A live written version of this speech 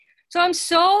So I'm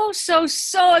so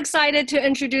excited to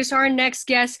introduce our next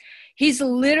guest. He's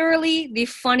literally the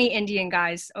funny Indian,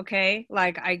 guys. Okay,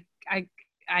 like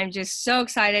I'm just so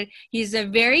excited. He's a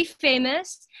very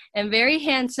famous and very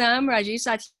handsome Rajiv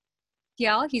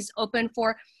Satyal. He's open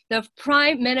for the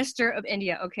Prime Minister of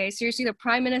India. Okay, seriously, the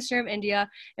Prime Minister of India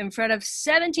in front of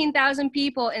 17,000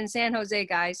 people in San Jose,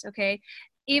 guys. Okay,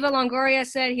 Eva Longoria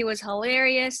said he was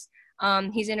hilarious.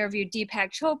 He's interviewed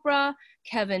Deepak Chopra,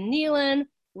 Kevin Nealon,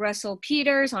 Russell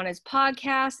Peters on his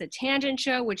podcast, The Tangent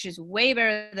Show, which is way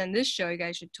better than this show. You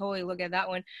guys should totally look at that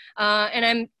one. And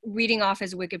I'm reading off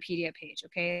his Wikipedia page,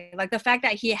 okay? Like the fact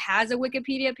that he has a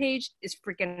Wikipedia page is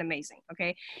freaking amazing,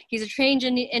 okay? He's a trained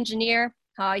engineer.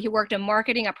 He worked in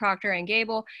marketing at Procter &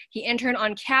 Gamble. He interned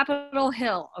on Capitol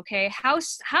Hill, okay? How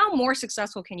more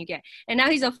successful can you get? And now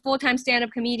he's a full-time stand-up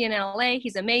comedian in LA.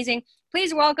 He's amazing.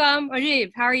 Please welcome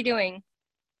Rajiv. How are you doing?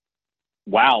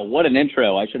 Wow, what an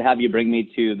intro. I should have you bring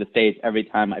me to the stage every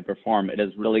time I perform. It is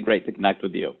really great to connect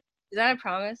with you. Is that a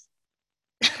promise?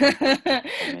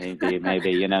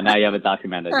 Maybe. You know, now you have it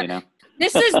documented, you know.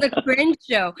 This is the cringe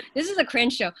show. This is a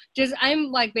cringe show. Just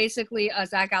I'm like basically a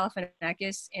Zach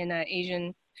Galifianakis in an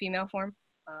Asian female form,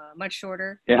 much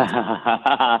shorter.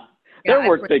 Yeah. There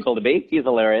works people to be. He's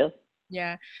hilarious.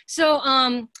 Yeah. So,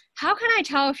 how can I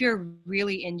tell if you're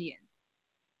really Indian?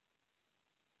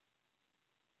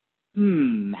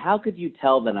 How could you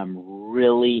tell that I'm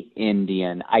really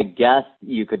Indian? I guess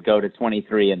you could go to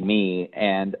 23andMe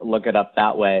and look it up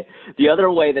that way. The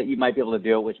other way that you might be able to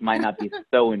do it, which might not be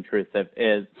so intrusive,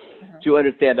 is to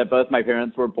understand that both my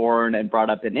parents were born and brought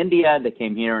up in India. They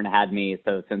came here and had me.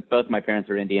 So since both my parents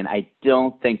are Indian, I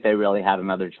don't think they really had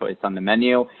another choice on the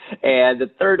menu. And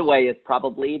the third way is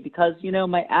probably because, you know,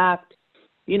 my act,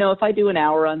 you know, if I do an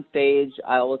hour on stage,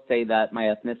 I will say that my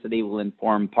ethnicity will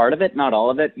inform part of it, not all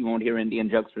of it. You won't hear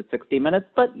Indian jokes for 60 minutes,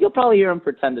 but you'll probably hear them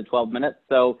for 10 to 12 minutes.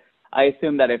 So I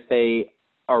assume that if they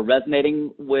are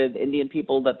resonating with Indian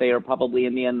people, that they are probably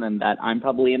Indian and that I'm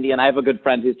probably Indian. I have a good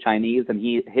friend who's Chinese, and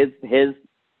his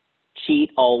cheat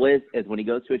always is when he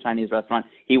goes to a Chinese restaurant,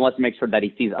 he wants to make sure that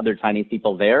he sees other Chinese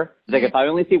people there. He's like, if I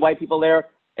only see white people there,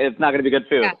 it's not going to be good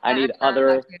food. I need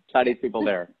other Chinese people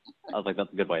there. I was like,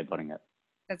 that's a good way of putting it.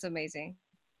 That's amazing.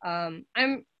 I'm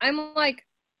like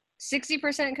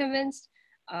 60% convinced,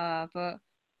 but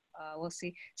we'll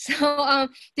see. So,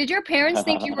 did your parents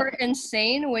think you were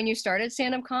insane when you started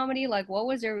stand-up comedy? Like, what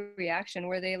was their reaction?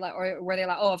 Were they like,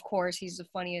 oh, of course, he's the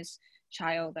funniest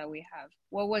child that we have?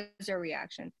 What was their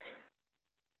reaction?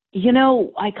 You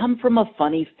know, I come from a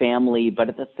funny family, but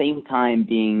at the same time,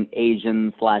 being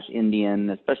Asian/Indian,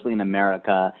 especially in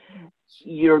America,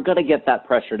 you're going to get that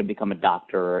pressure to become a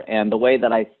doctor. And the way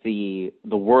that I see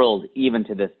the world, even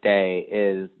to this day,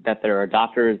 is that there are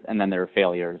doctors and then there are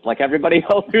failures. Like everybody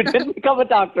else who didn't become a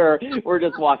doctor, we're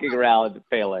just walking around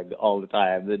failing all the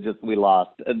time. We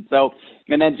lost. And so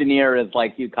an engineer is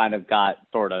like you kind of got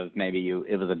sort of,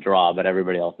 it was a draw, but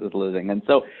everybody else is losing. And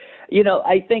so, you know,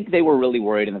 I think they were really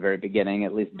worried in the very beginning.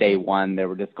 At least day one, they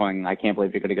were just going, I can't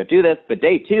believe you're going to go do this. But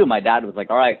day two, my dad was like,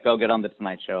 all right, go get on the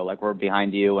Tonight Show. Like, we're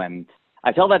behind you. And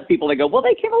I tell that to people, they go, well,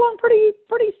 they came along pretty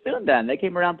soon then. They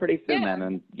came around pretty soon then.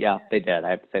 And yeah, they did. I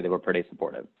have to say they were pretty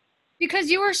supportive.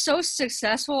 Because you were so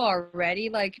successful already.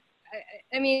 Like,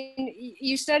 I mean,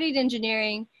 you studied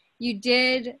engineering. You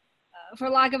did, for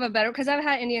lack of a better, because I've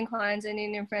had Indian clients and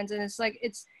Indian friends, and it's like,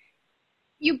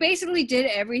 you basically did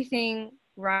everything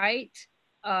right.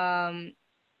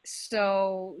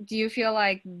 So do you feel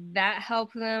like that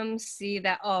helped them see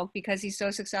that, oh, because he's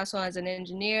so successful as an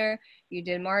engineer, you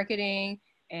did marketing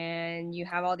and you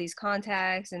have all these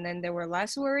contacts, and then they were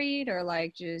less worried? Or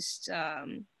like just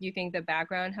you think the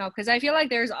background helped? Because I feel like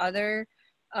there's other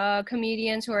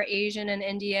comedians who are Asian and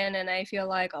Indian, and I feel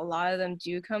like a lot of them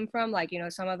do come from, like, you know,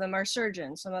 some of them are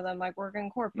surgeons, some of them like work in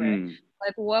corporate.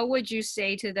 Like, what would you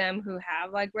say to them who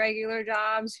have like regular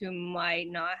jobs, who might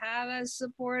not have as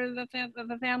supportive of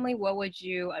a family? What would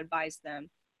you advise them?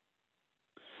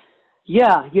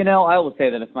 Yeah, you know, I will say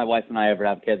that if my wife and I ever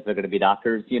have kids, they're going to be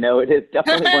doctors. You know, it is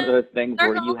definitely one of those things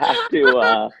where you have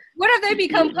to. What if they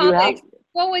become comics?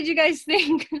 What would you guys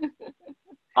think?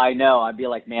 I know. I'd be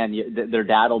like, man, their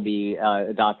dad will be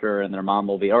a doctor and their mom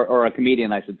will be, or a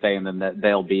comedian, I should say, and then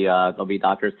they'll be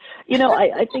doctors. You know,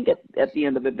 I think at the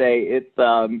end of the day, it's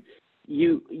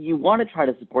you want to try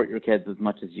to support your kids as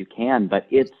much as you can, but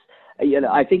it's, you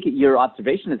know, I think your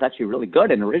observation is actually really good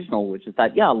and original, which is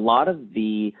that, yeah, a lot of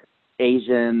the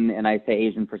Asian, and I say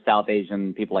Asian for South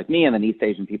Asian people like me, and then East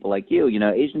Asian people like you, you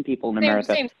know, Asian people in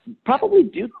America probably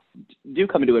do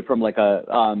come into it from like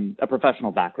a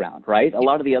professional background, right? A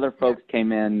lot of the other folks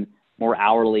came in more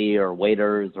hourly or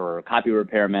waiters or copy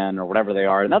repairmen or whatever they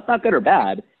are. And that's not good or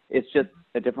bad. It's just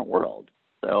a different world.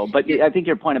 So, but I think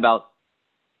your point about,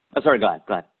 oh, sorry, go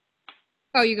ahead.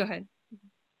 Oh, you go ahead.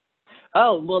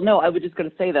 Oh, well, no, I was just going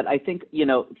to say that I think,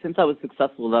 since I was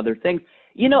successful in other things,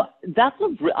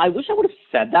 I wish I would have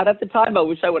said that at the time. I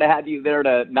wish I would have had you there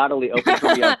to not only open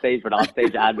for me on stage, but on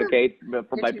stage advocate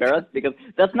for my parents, because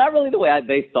that's not really the way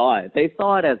they saw it. They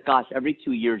saw it as, gosh, every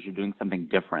 2 years you're doing something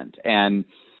different, and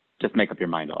just make up your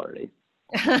mind already.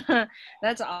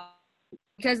 That's awesome.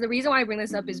 Because the reason why I bring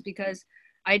this up is because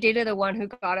I dated the one who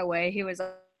got away. He was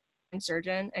a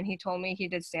surgeon, and he told me he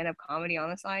did stand-up comedy on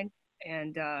the side.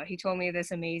 And he told me this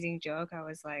amazing joke. I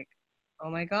was like, oh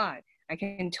my God, I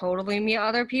can totally meet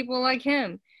other people like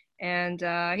him. And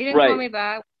he didn't call me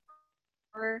back,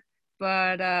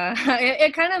 but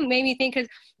it kind of made me think, because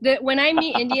when I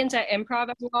meet Indians at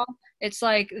improv as well, it's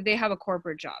like they have a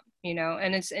corporate job,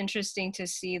 and it's interesting to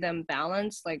see them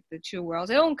balance like the two worlds.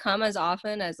 They don't come as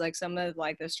often as like some of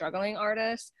like the struggling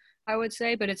artists, I would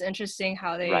say, but it's interesting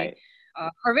how they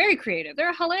are very creative.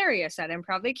 They're hilarious at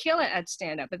improv. They kill it at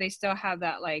stand-up, but they still have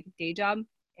that like day job.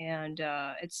 And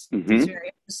it's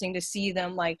very interesting to see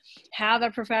them like have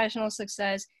that professional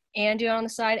success and do it on the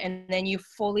side, and then you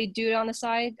fully do it on the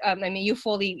side. You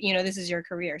fully, this is your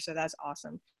career, so that's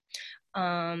awesome.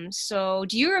 So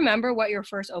do you remember what your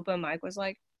first open mic was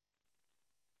like?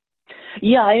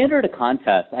 Yeah, I entered a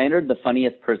contest. I entered the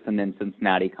Funniest Person in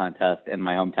Cincinnati contest in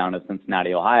my hometown of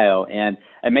Cincinnati, Ohio, and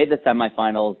I made the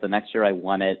semifinals. The next year I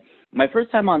won it. My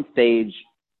first time on stage,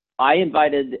 I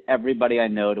invited everybody I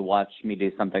know to watch me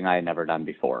do something I had never done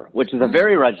before, which is a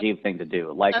very Rajiv thing to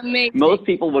do. Like, amazing. Most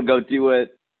people would go do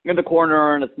it in the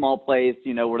corner in a small place,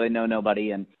 where they know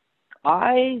nobody. And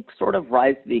I sort of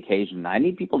rise to the occasion. I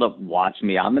need people to watch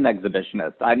me. I'm an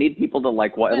exhibitionist. I need people to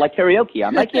like karaoke.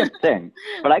 I can't sing,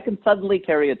 but I can suddenly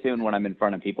carry a tune when I'm in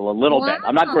front of people a little bit.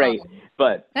 I'm not great,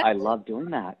 but I love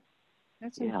doing that.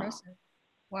 That's impressive.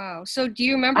 Wow. So do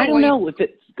you remember? I don't know if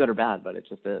it's good or bad, but it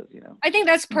just is, I think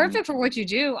that's perfect for what you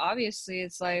do. Obviously,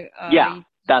 it's like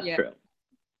that's true.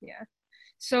 Yeah.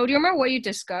 So do you remember what you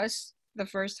discussed the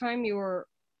first time you were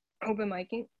open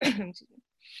micing?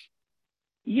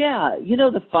 Yeah,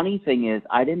 the funny thing is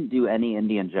I didn't do any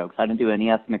Indian jokes. I didn't do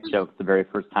any ethnic jokes the very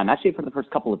first time. Actually, for the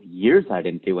first couple of years, I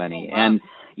didn't do any. Oh, wow.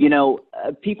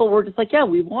 And, people were just like, yeah,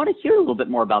 we want to hear a little bit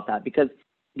more about that, because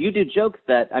you do jokes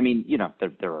that,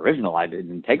 they're original. I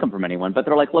didn't take them from anyone, but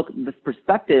they're like, look, this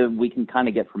perspective we can kind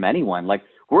of get from anyone. Like,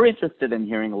 we're interested in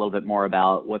hearing a little bit more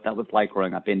about what that was like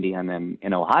growing up Indian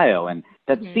in Ohio. And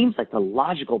that seems like the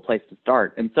logical place to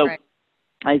start. And so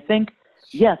I think,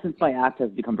 since my act has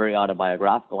become very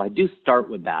autobiographical, I do start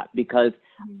with that, because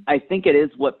I think it is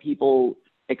what people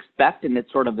expect, and it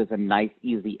sort of is a nice,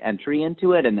 easy entry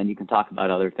into it. And then you can talk about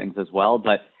other things as well.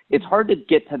 But it's hard to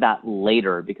get to that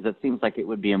later, because it seems like it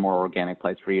would be a more organic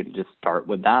place for you to just start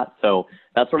with that. So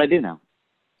that's what I do now.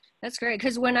 That's great.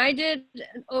 Because when I did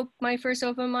my first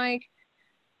open mic,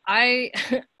 I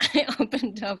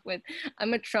opened up with,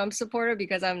 I'm a Trump supporter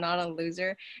because I'm not a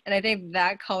loser. And I think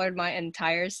that colored my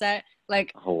entire set.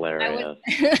 Like, hilarious.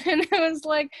 And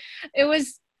it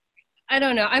was, I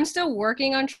don't know. I'm still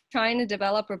working on trying to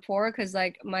develop rapport, because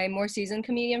like my more seasoned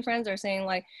comedian friends are saying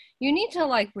like, you need to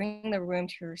like bring the room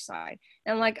to your side.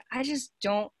 And like, I just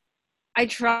don't, I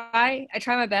try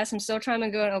my best. I'm still trying to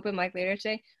go an open mic later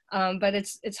today. But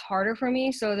it's harder for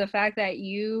me. So the fact that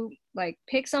you like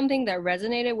pick something that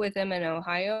resonated with them in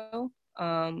Ohio,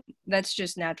 that's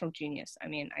just natural genius. I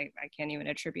mean, I can't even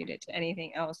attribute it to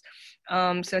anything else.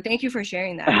 So thank you for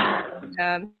sharing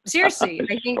that. Seriously,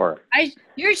 I think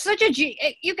you're such a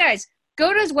you guys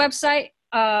go to his website.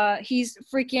 He's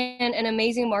freaking an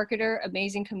amazing marketer,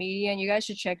 amazing comedian. You guys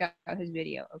should check out his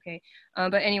video. Okay.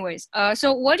 But anyways,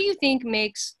 so what do you think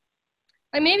makes,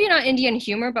 like, maybe not Indian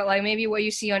humor, but like maybe what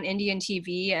you see on Indian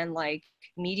TV and like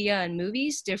media and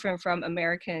movies different from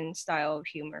American style of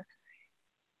humor?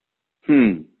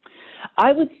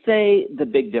 I would say the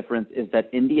big difference is that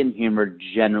Indian humor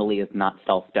generally is not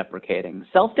self-deprecating.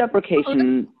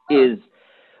 Self-deprecation is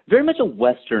very much a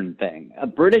Western thing, a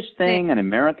British thing, an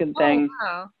American thing.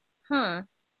 Oh, wow.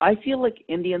 I feel like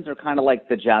Indians are kind of like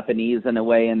the Japanese in a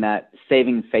way, in that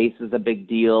saving face is a big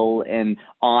deal, and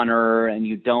honor, and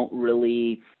you don't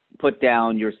really put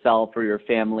down yourself or your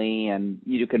family, and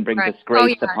you can bring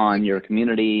disgrace upon your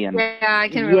community. And I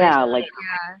can relate.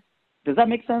 Does that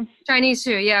make sense? Chinese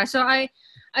too, yeah. So I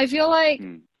feel like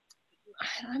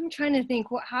I'm trying to think,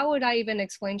 how would I even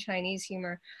explain Chinese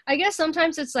humor? I guess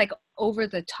sometimes it's like over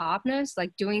the topness,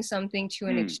 like doing something to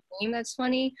an extreme that's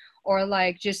funny, or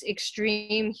like just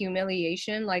extreme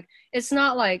humiliation. Like, it's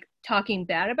not like talking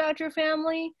bad about your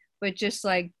family, but just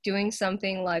like doing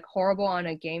something like horrible on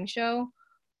a game show,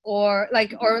 or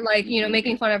like you know,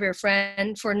 making fun of your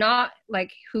friend for not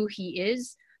like who he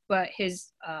is, but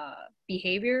his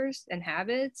behaviors and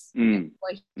habits and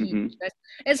what he does.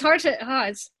 It's hard to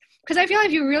it's because I feel like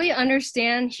if you really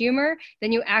understand humor,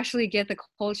 then you actually get the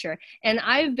culture. And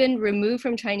I've been removed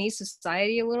from Chinese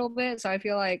society a little bit, so I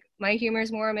feel like my humor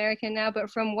is more American now.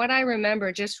 But from what I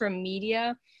remember, just from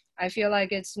media, I feel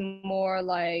like it's more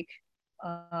like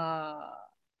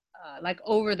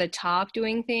over the top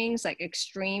doing things, like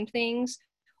extreme things,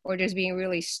 or just being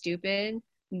really stupid.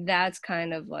 That's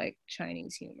kind of like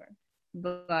Chinese humor.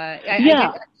 But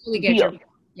I totally get your,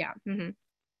 yeah.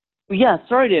 Yeah,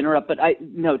 sorry to interrupt, but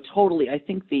no, totally. I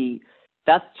think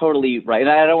that's totally right. And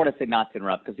I don't want to say not to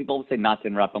interrupt, because people will say not to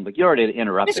interrupt. I'm like, you already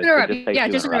interrupted. Just interrupt. So Yeah,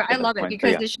 just interrupt. I love it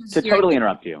because to totally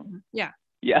interrupt you. Yeah.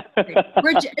 Yeah.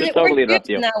 We're totally interrupt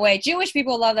you in that way. Jewish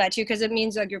people love that too, because it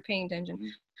means like you're paying attention.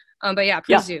 But yeah,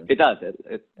 please do. It does.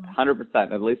 It's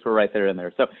 100%. At least we're right there in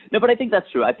there. So no, but I think that's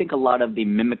true. I think a lot of the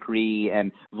mimicry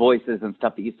and voices and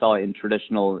stuff that you saw in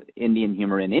traditional Indian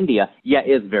humor in India,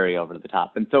 is very over the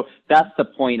top. And so that's the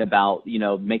point about, you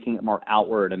know, making it more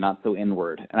outward and not so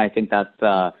inward. And I think that's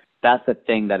the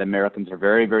thing that Americans are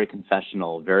very, very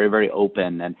confessional, very, very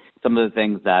open. And some of the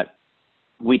things that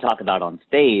we talk about on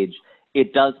stage,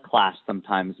 it does clash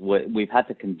sometimes. We've had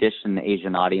to condition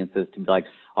Asian audiences to be like,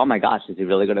 oh my gosh, is he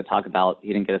really going to talk about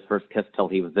he didn't get his first kiss till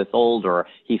he was this old, or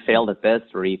he failed at this,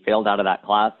 or he failed out of that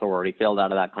class, or he failed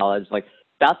out of that college? Like,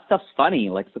 that stuff's funny.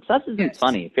 Like, success isn't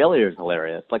funny. Failure is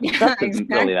hilarious. Like, success isn't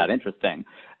really that interesting.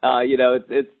 You know,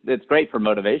 it's great for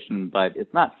motivation, but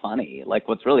it's not funny. Like,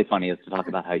 what's really funny is to talk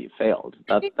about how you failed.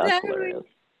 That's hilarious.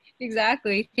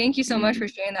 Exactly. Thank you so much for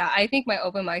sharing that. I think my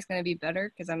open mic is going to be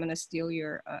better because I'm going to steal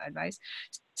your advice.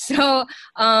 So,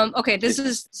 okay, this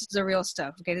is the real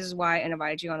stuff. Okay, this is why I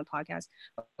invited you on the podcast.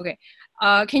 Okay,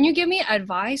 can you give me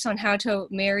advice on how to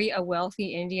marry a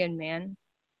wealthy Indian man?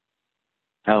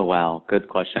 Oh, wow. Good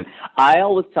question. I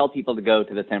always tell people to go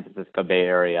to the San Francisco Bay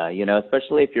Area, you know,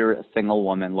 especially if you're a single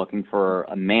woman looking for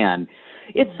a man.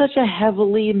 It's such a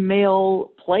heavily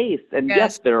male place. And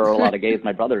yes, there are a lot of gays.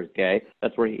 My brother's gay.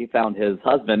 That's where he found his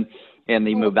husband, and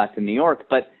he moved back to New York.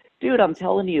 But, dude, I'm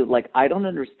telling you, like, I don't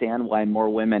understand why more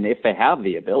women, if they have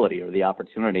the ability or the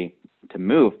opportunity to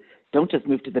move, don't just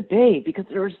move to the Bay, because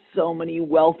there are so many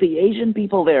wealthy Asian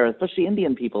people there, especially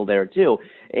Indian people there too.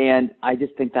 And I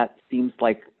just think that seems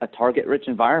like a target-rich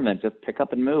environment. Just pick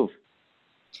up and move.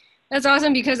 That's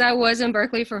awesome, because I was in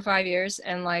Berkeley for 5 years,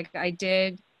 and like I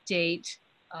did date,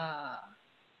 I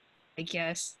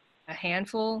guess, a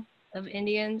handful of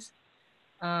Indians.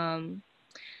 Should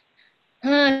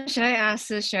I ask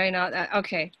this? Should I not?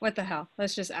 Okay, what the hell?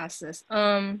 Let's just ask this.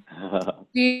 Do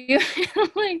you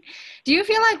do you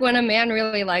feel like when a man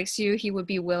really likes you, he would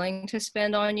be willing to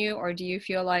spend on you, or do you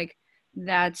feel like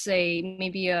that's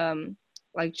maybe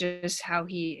like just how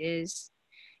he is?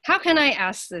 How can I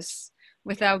ask this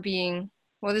without being,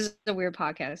 well, this is a weird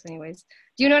podcast anyways.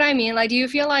 Do you know what I mean? Like, do you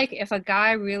feel like if a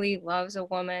guy really loves a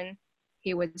woman,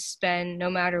 he would spend no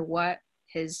matter what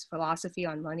his philosophy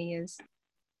on money is?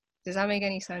 Does that make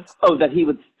any sense? Oh, that he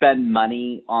would spend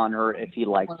money on her if he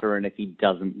likes her, and if he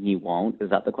doesn't, he won't?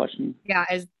 Is that the question? Yeah.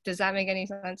 Does that make any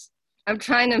sense? I'm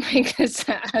trying to make this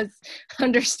as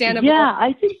understandable. Yeah,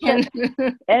 I think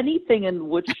that anything in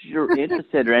which you're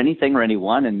interested, or anything or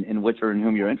anyone in which or in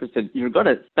whom you're interested, you're going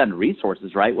to spend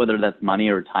resources, right? Whether that's money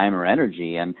or time or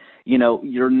energy. And, you know,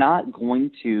 you're not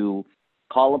going to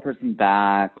call a person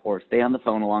back or stay on the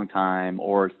phone a long time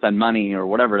or spend money or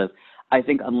whatever it is, I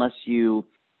think, unless you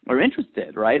are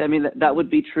interested, right? I mean, that would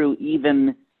be true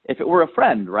even if it were a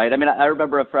friend, right? I mean, I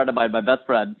remember a friend of mine, my best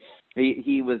friend,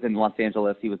 he was in Los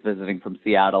Angeles. He was visiting from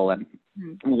Seattle, and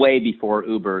way before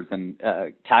Ubers and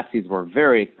taxis were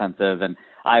very expensive. And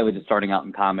I was just starting out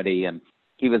in comedy, and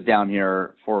he was down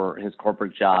here for his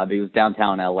corporate job. He was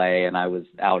downtown LA, and I was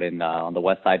out on the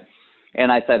west side. And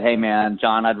I said, hey, man,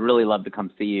 John, I'd really love to come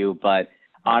see you, but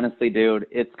honestly, dude,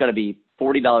 it's going to be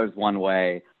 $40 one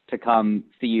way to come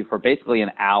see you for basically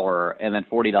an hour, and then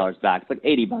 $40 back. It's like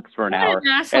 $80 for an hour.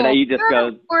 And then he just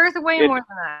goes, worth way more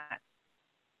than that.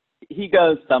 He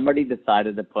goes, somebody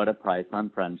decided to put a price on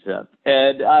friendship.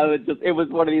 And it was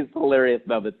one of these hilarious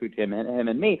moments between him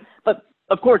and me. But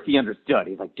of course he understood.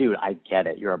 He's like, dude, I get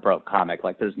it. You're a broke comic.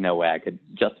 Like, there's no way I could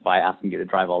justify asking you to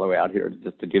drive all the way out here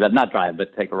just to do that. Not drive,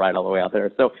 but take a ride all the way out there.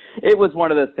 So it was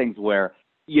one of those things where,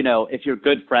 you know, if you're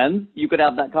good friends, you could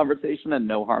have that conversation and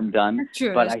no harm done.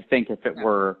 True. But I think if it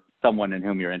were someone in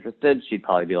whom you're interested, she'd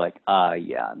probably be like,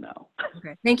 yeah, no.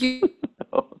 Okay, thank you.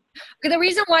 The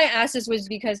reason why I asked this was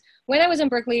because when I was in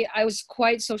Berkeley, I was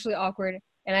quite socially awkward,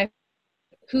 and I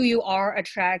who you are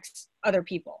attracts other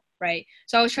people, right?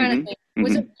 So I was trying to think,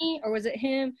 was it me or was it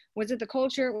him? Was it the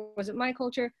culture? Was it my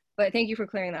culture? But thank you for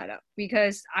clearing that up,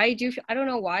 because I don't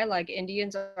know why like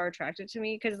Indians are attracted to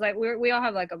me, because like we all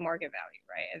have like a market value,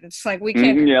 right? And it's like we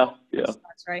can't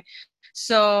right?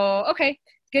 So okay,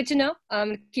 good to know.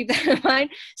 Keep that in mind.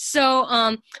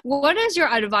 So what is your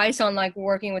advice on like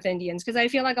working with Indians? Because I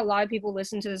feel like a lot of people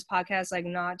listen to this podcast like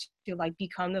not to like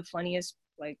become the funniest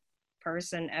like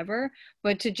person ever,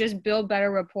 but to just build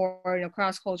better rapport, you know,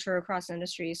 cross culture, across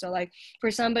industry. So like for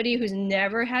somebody who's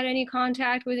never had any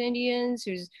contact with Indians,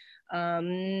 who's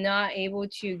not able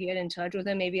to get in touch with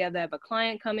them, maybe they have a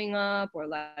client coming up, or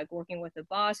like working with a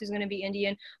boss who's going to be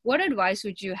Indian, what advice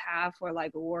would you have for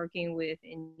like working with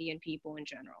Indian people in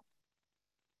general?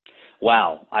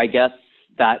 Wow, I guess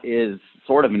that is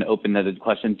sort of an open-ended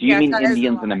question. Do you mean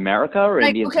Indians in America or like,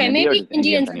 Indians in India? Maybe or just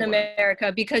Indians in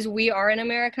America, because we are in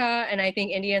America, and I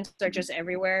think Indians are just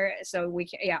everywhere. So we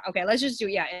can, okay, let's just do,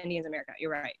 Indians America.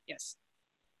 You're right. Yes.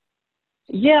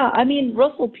 Yeah, I mean,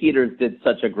 Russell Peters did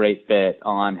such a great bit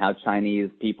on how Chinese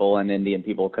people and Indian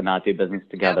people could not do business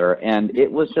together. Yep. And it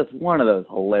was just one of those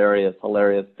hilarious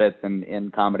bits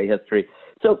in comedy history.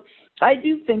 So I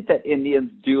do think that Indians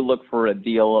do look for a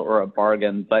deal or a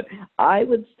bargain, but I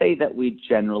would say that we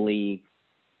generally,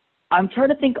 I'm trying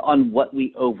to think on what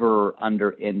we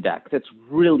under index. It's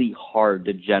really hard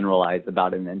to generalize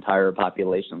about an entire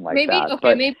population like that. Okay,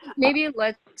 but, maybe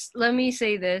let me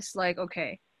say this, like,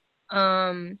 okay.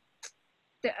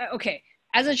 Okay,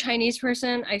 as a Chinese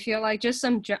person, I feel like just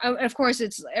of course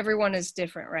everyone is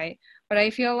different, right? But I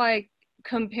feel like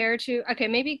compared to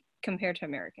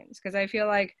Americans, because I feel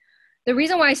like the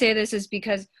reason why I say this is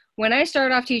because when I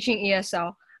started off teaching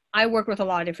ESL, I worked with a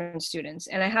lot of different students,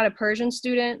 and I had a Persian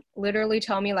student literally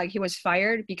tell me like he was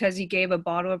fired because he gave a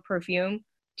bottle of perfume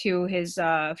to his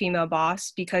female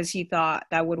boss because he thought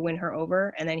that would win her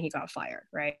over, and then he got fired,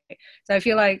 right? So I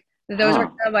feel like those are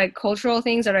kind of like cultural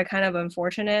things that are kind of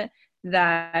unfortunate,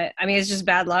 that, I mean, it's just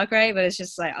bad luck, right? But it's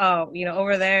just like, oh, you know,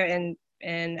 over there in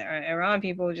Iran,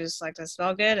 people just like to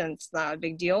smell good and it's not a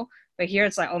big deal. But here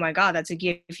it's like, oh my God, that's a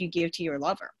gift you give to your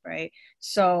lover, right?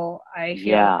 So I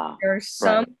feel like there are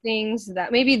some things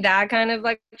that maybe that kind of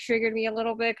like triggered me a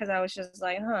little bit, because I was just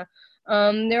like,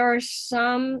 there are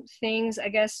some things, I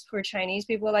guess, for Chinese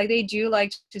people, like they do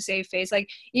like to save face. Like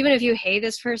even if you hate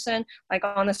this person, like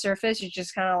on the surface, you're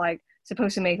just kind of like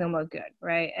supposed to make them look good,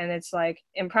 right? And it's like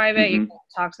in private, you can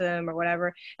talk to them or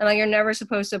whatever. And like you're never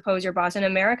supposed to oppose your boss. In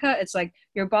America, it's like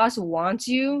your boss wants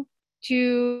you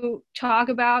to talk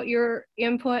about your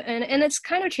input, and it's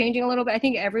kind of changing a little bit. I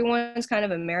think everyone's kind of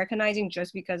Americanizing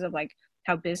just because of like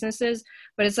how business is,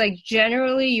 but it's like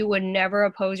generally you would never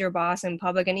oppose your boss in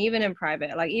public, and even in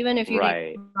private, like even if you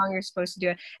think wrong, you're supposed to do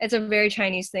it. It's a very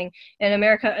Chinese thing. In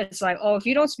America, it's like, oh, if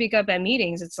you don't speak up at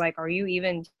meetings, it's like, do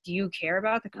you care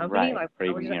about the company? Like, are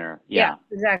you even here? Yeah,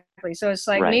 exactly. So it's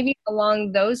like maybe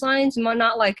along those lines,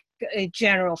 not like a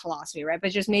general philosophy, right?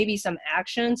 But just maybe some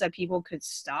actions that people could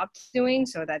stop doing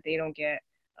so that they don't get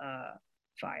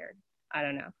fired. I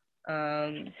don't know.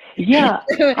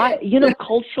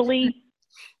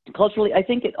 Culturally, I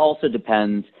think it also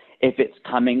depends if it's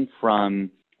coming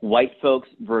from white folks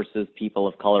versus people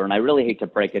of color. And I really hate to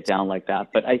break it down like that,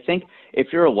 but I think if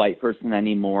you're a white person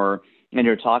anymore and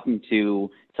you're talking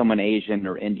to someone Asian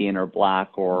or Indian or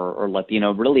Black or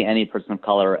Latino, really any person of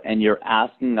color, and you're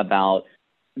asking about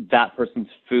that person's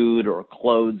food or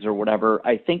clothes or whatever,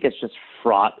 I think it's just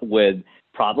fraught with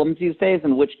problems these days,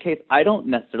 in which case I don't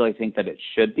necessarily think that it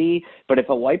should be. But if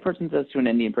a white person says to an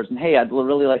Indian person, hey, I'd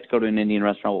really like to go to an Indian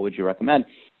restaurant, what would you recommend?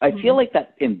 I feel like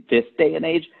that in this day and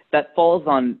age, that falls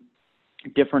on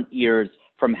different ears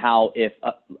from how if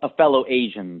a fellow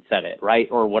Asian said it, right?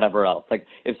 Or whatever else. Like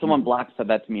if someone Black said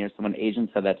that to me or someone Asian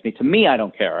said that to me, I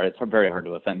don't care. It's very hard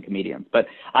to offend comedians. But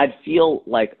I'd feel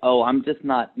like, oh, I'm just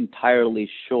not entirely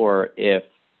sure if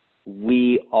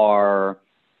we are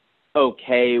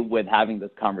okay with having this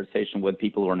conversation with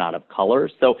people who are not of color.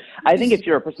 So I think if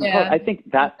you're a person of color, I think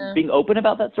that being open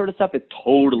about that sort of stuff is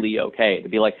totally okay. To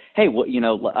be like, hey,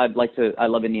 I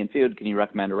love Indian food. Can you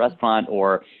recommend a restaurant?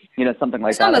 Or, something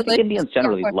like that. I think Indians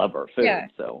generally love our food.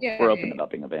 So we're open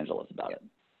about being evangelists about it.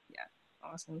 Yeah.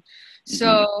 Awesome.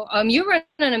 So you run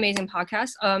an amazing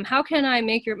podcast. How can I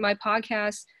make my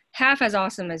podcast half as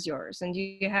awesome as yours? And do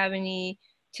you have any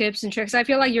tips and tricks? I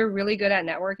feel like you're really good at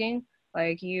networking.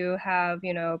 Like you have,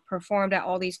 performed at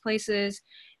all these places,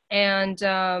 and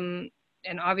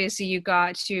obviously you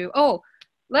got to. Oh,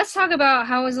 let's talk about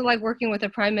how was it like working with the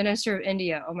Prime Minister of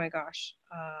India? Oh my gosh,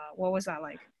 what was that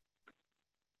like?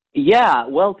 Yeah,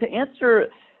 well, to answer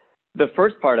the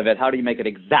first part of it, how do you make it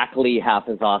exactly half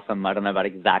as awesome? I don't know about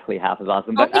exactly half as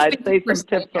awesome, but Only I'd say some 50%,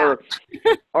 tips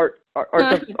yeah.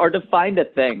 are to find a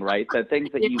thing, right? The things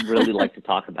that you really like to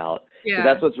talk about. Because Yeah.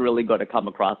 that's what's really going to come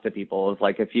across to people is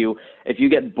like if you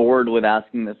get bored with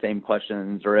asking the same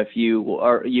questions, or if you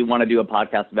want to do a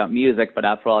podcast about music, but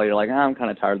after all you're like, I'm kind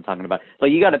of tired of talking about it.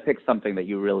 Like you got to pick something that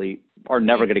you really are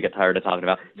never going to get tired of talking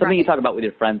about. Something you Right. talk about with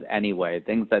your friends anyway.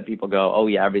 Things that people go, oh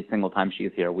yeah, every single time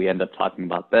she's here, we end up talking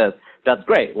about this. That's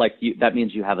great. Like that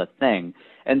means you have a thing.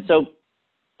 And so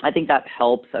I think that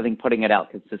helps. I think putting it out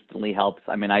consistently helps.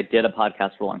 I mean, I did a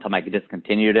podcast for a long time. I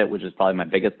discontinued it, which is probably my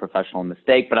biggest professional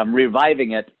mistake, but I'm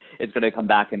reviving it. It's going to come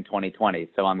back in 2020,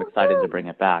 so I'm excited to bring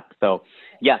it back. So,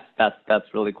 yes, that's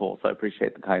really cool. So I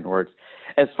appreciate the kind words.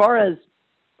 As far as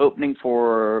opening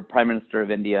for Prime Minister of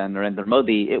India, Narendra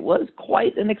Modi, it was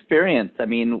quite an experience. I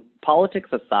mean, politics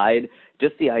aside,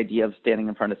 just the idea of standing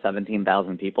in front of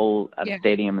 17,000 people at a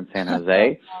stadium in San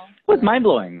Jose was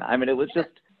mind-blowing. I mean, it was just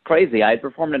crazy. I had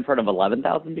performed in front of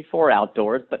 11,000 before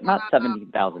outdoors, but not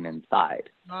 17,000 inside.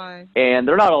 And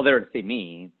they're not all there to see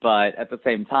me, but at the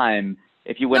same time,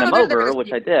 if you win them over,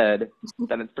 which I did,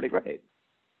 then it's pretty great.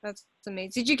 That's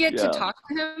amazing. Did you get to talk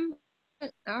to him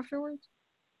afterwards?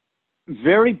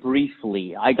 Very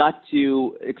briefly. I got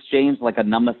to exchange like a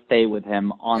namaste with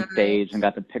him on stage and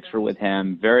got to picture with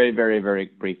him very, very, very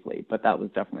briefly. But that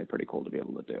was definitely pretty cool to be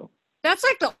able to do.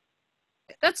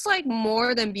 That's like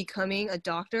more than becoming a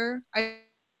doctor.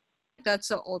 That's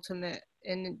the ultimate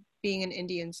in being an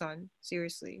Indian son.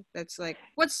 Seriously, that's like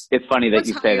It's funny that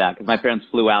you say that because my parents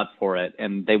flew out for it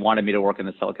and they wanted me to work in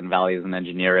the Silicon Valley as an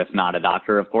engineer, if not a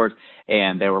doctor, of course.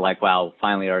 And they were like, "Wow,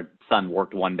 finally our son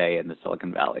worked one day in the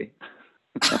Silicon Valley."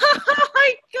 Oh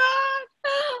my god!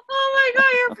 Oh my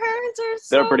god! Your parents are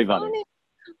so They're pretty funny.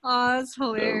 Oh, that's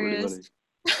hilarious.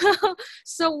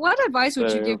 So, what advice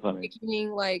would you give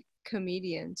beginning like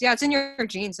comedians? Yeah, it's in your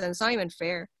genes, and it's not even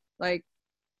fair. Like,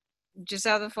 just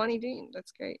have a funny gene.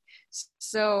 That's great.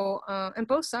 So, and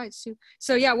both sides too.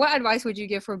 So, yeah, what advice would you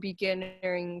give for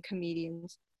beginning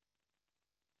comedians?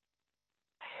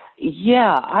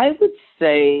 Yeah, I would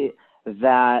say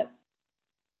that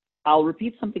I'll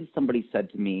repeat something somebody said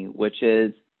to me, which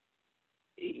is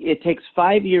it takes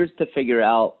 5 years to figure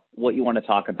out what you want to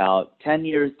talk about, 10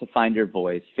 years to find your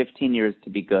voice, 15 years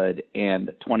to be good, and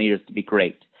 20 years to be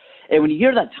great. And when you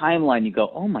hear that timeline, you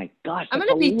go, oh my gosh, that's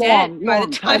a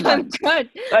long time I'm good.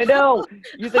 I know.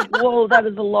 You think, whoa, that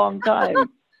is a long time.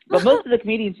 But most of the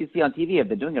comedians you see on TV have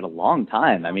been doing it a long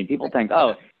time. I mean, people think,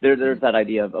 oh, there's that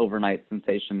idea of overnight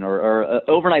sensation or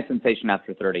overnight sensation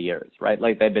after 30 years, right?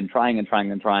 Like they've been trying and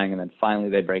trying and trying, and then finally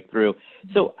they break through.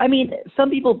 So, I mean, some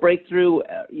people break through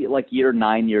like year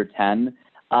 9, year 10,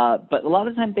 but a lot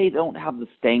of times they don't have the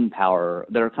staying power.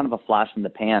 They're kind of a flash in the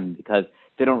pan because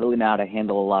they don't really know how to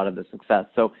handle a lot of the success.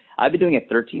 So I've been doing it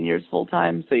 13 years full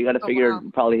time. So you got to figure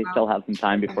probably still have some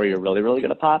time before you're really, really going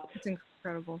to pop. It's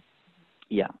incredible.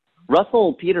 Yeah.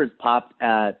 Russell Peters popped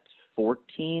at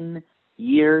 14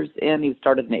 years in. He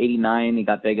started in 89. He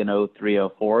got big in 03,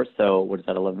 04. So what is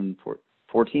that, 11,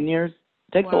 14 years?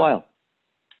 It takes a while.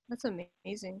 That's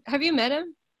amazing. Have you met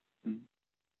him?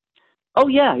 Oh,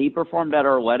 yeah. He performed at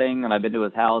our wedding, and I've been to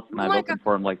his house, and I've opened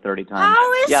for him like 30 times.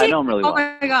 How is he? I know him really well.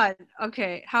 Oh, my God.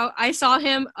 Okay. How I saw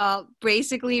him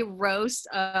basically roast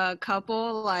a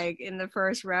couple, like, in the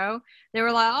first row. They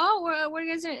were like, oh, what are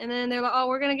you guys doing? And then they were like, oh,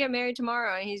 we're going to get married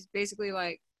tomorrow. And he's basically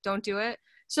like, don't do it.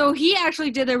 So he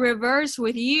actually did the reverse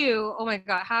with you. Oh, my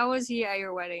God. How was he at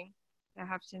your wedding? I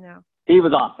have to know. He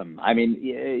was awesome. I mean,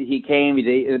 he came.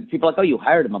 People are like, oh, you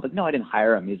hired him. I'm like, no, I didn't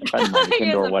hire him. He's a friend of mine. He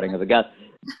came to our wedding as a guest.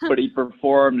 But he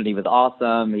performed, and he was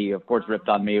awesome. He, of course, ripped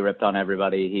on me, ripped on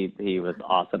everybody. He was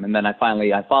awesome. And then I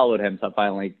followed him, so I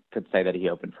finally could say that he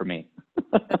opened for me.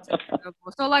 That's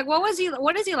incredible. So, like, what is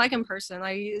he like in person?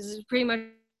 Like, is it pretty much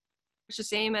the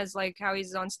same as, like, how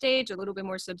he's on stage, a little bit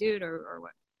more subdued, or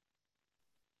what?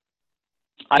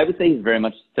 I would say he's very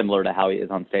much similar to how he is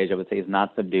on stage. I would say he's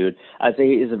not subdued. I'd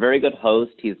say he's a very good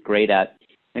host. He's great at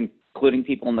including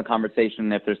people in the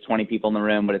conversation. If there's 20 people in the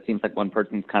room, but it seems like one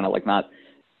person's kind of like not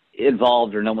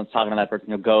involved or no one's talking to that person,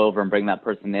 he'll go over and bring that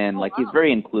person in. He's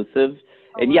very inclusive.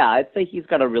 And yeah, I'd say he's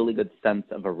got a really good sense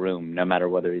of a room, no matter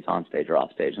whether he's on stage or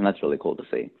off stage. And that's really cool to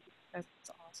see. That's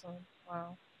awesome.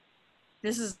 Wow.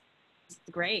 This is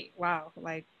great. Wow.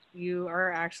 Like, you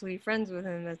are actually friends with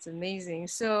him. That's amazing.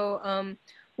 So,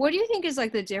 what do you think is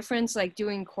like the difference, like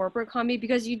doing corporate comedy?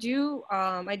 Because you do,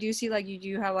 I do see like you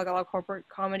do have like a lot of corporate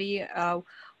comedy.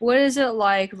 What is it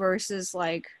like versus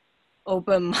like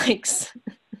open mics?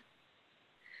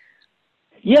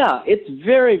 Yeah, it's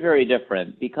very, very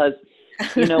different because,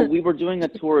 we were doing a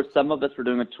tour. Some of us were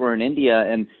doing a tour in India,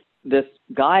 and this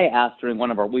guy asked during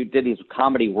we did these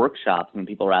comedy workshops and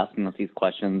people were asking us these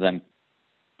questions, and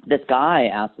this guy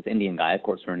asked, this Indian guy, of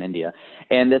course we're in India,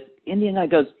 and this Indian guy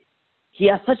goes, he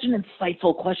asked such an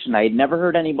insightful question. I had never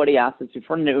heard anybody ask this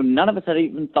before. None of us had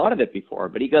even thought of it before.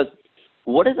 But he goes,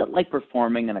 what is it like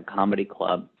performing in a comedy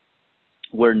club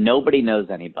where nobody knows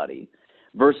anybody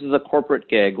versus a corporate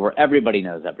gig where everybody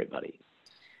knows everybody?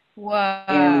 Wow.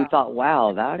 And we thought,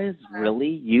 wow, that is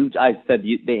really huge. I said,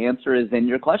 the answer is in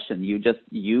your question.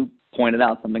 You pointed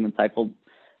out something insightful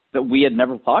that we had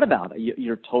never thought about.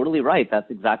 You're totally right.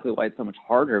 That's exactly why it's so much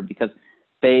harder, because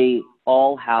they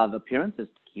all have appearances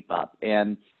to keep up.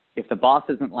 And if the boss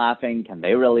isn't laughing, can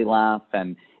they really laugh?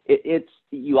 And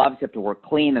you obviously have to work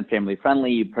clean and family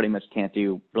friendly. You pretty much can't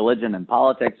do religion and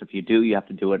politics. If you do, you have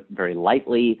to do it very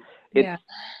lightly.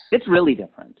 It's really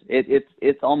different.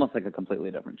 It's almost like a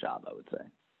completely different job, I would say.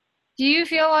 Do you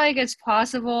feel like it's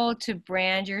possible to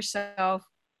brand yourself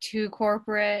too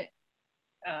corporate?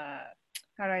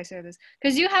 How do I say this?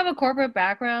 Because you have a corporate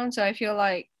background, so I feel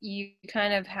like you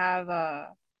kind of have a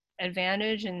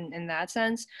advantage in that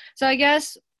sense. So I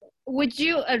guess, would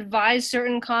you advise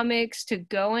certain comics to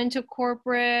go into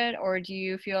corporate, or do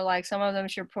you feel like some of them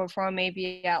should perform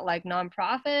maybe at like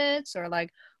nonprofits, or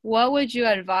like what would you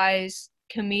advise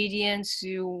comedians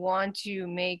who want to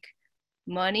make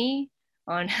money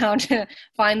on how to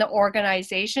find the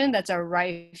organization that's a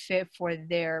right fit for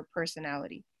their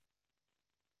personality?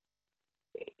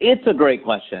 It's a great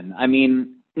question. I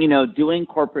mean, doing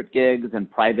corporate gigs and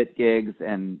private gigs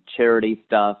and charity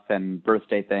stuff and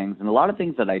birthday things and a lot of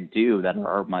things that I do that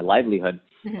are my livelihood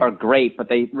are great, but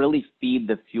they really feed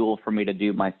the fuel for me to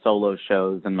do my solo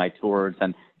shows and my tours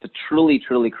and the truly,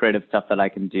 truly creative stuff that I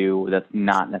can do that's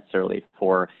not necessarily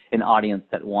for an audience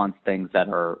that wants things that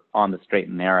are on the straight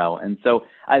and narrow. And so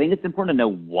I think it's important to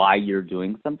know why you're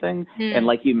doing something. And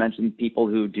like you mentioned, people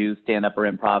who do stand up or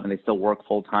improv and they still work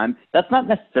full time, that's not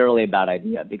necessarily a bad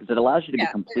idea, because it allows you to be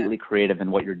completely creative in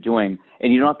what you're doing,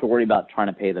 and you don't have to worry about trying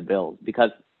to pay the bills.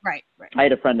 Because I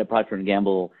had a friend at Procter &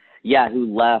 Gamble,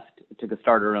 who left to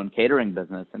start her own catering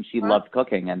business, and she loved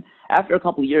cooking. And after a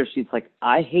couple of years, she's like,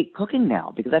 I hate cooking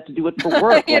now because I have to do it for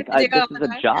work. This is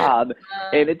a job.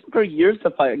 And it took her years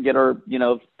to get her,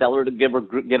 tell her to get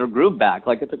her groove back.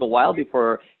 Like, it took a while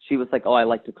before she was like, oh, I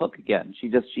like to cook again.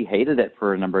 She hated it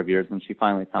for a number of years, and she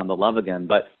finally found the love again.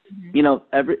 But,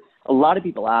 a lot of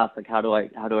people ask, like, how do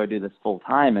I do this full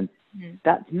time? And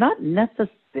that's not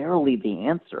necessarily the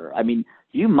answer. I mean,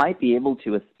 you might be able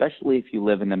to, especially if you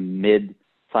live in a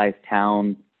mid-sized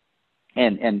town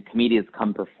and comedians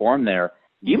come perform there.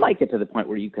 You might get to the point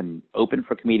where you can open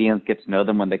for comedians, get to know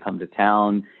them when they come to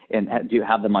town, and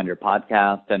have them on your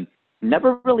podcast, and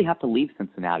never really have to leave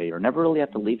Cincinnati or never really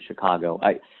have to leave Chicago.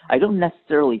 I don't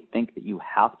necessarily think that you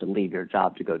have to leave your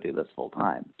job to go do this full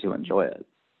time to enjoy it.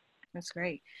 That's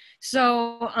great.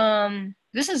 So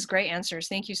this is great answers.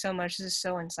 Thank you so much. This is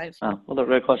so insightful. Oh, well, they're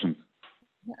great questions.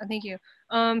 Thank you.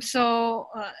 So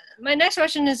my next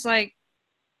question is like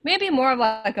maybe more of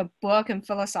like a book and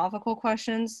philosophical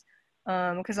questions,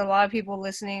 because a lot of people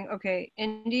listening,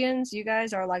 Indians, you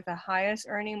guys are like the highest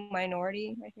earning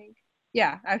minority, I think.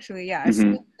 Yeah, actually, yeah. I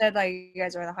said like you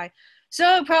guys are the high.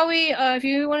 So probably if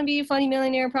you want to be a funny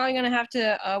millionaire, probably gonna have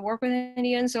to work with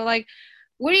Indians. So like,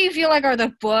 what do you feel like are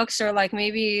the books, or like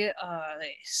maybe the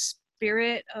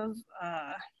spirit of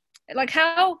like,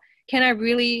 how can I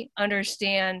really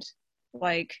understand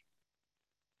like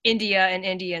India and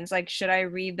Indians? Like, should I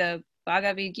read the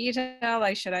Bhagavad Gita?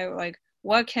 Like,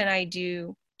 what can I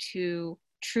do to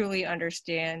truly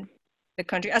understand the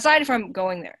country aside from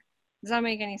going there? Does that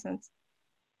make any sense?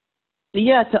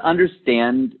 Yeah, to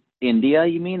understand India,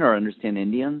 you mean, or understand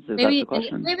Indians? Is that the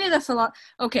question? Maybe that's a lot.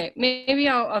 Okay, maybe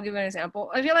I'll give an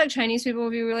example. I feel like Chinese people,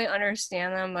 if you really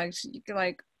understand them, like you could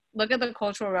like look at the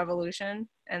Cultural Revolution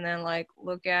and then like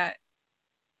look at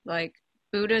like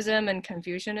Buddhism and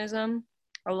Confucianism.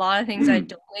 A lot of things that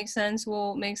don't make sense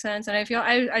will make sense. And I feel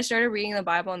I started reading the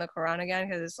Bible and the Quran again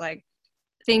because it's like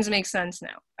things make sense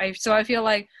now. I feel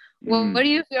like what do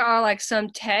you feel are like some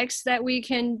texts that we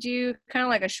can do kind of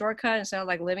like a shortcut instead of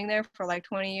like living there for like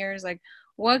 20 years? Like,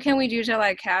 what can we do to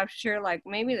like capture like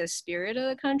maybe the spirit of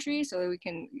the country so that we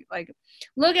can like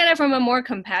look at it from a more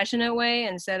compassionate way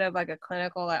instead of like a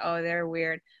clinical, like, oh, they're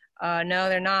weird. No,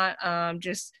 they're not.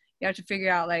 Just you have to figure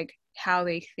out like how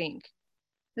they think.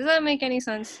 Does that make any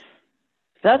sense?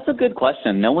 That's a good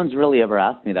question. No one's really ever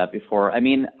asked me that before. I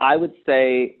mean, I would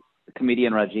say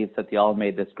comedian Rajiv Satyal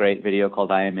made this great video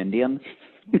called I Am Indian.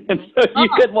 And so you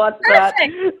could watch perfect.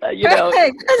 That.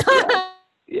 Perfect.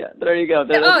 Yeah, there you go.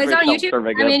 It's on YouTube.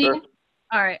 I'm Indian.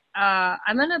 All right.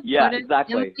 I'm gonna Yeah, put it in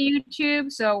my exactly.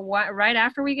 YouTube. So right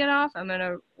after we get off, I'm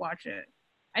gonna watch it.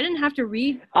 I didn't have to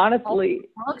read all Honestly,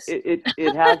 the books.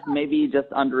 it has maybe just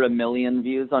under 1 million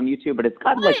views on YouTube, but it's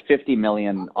got like What? 50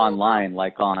 million online,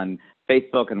 like on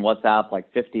Facebook and WhatsApp,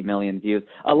 like 50 million views.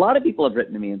 A lot of people have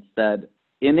written to me and said,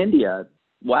 in India,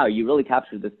 wow, you really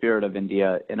captured the spirit of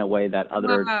India in a way that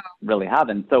others Wow. really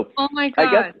haven't. So Oh my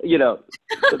I guess, God.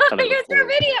 that's kind of a Here's your cool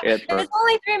video. answer. It's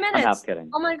only I'm half 3 minutes. kidding.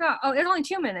 Oh my God. Oh, it's only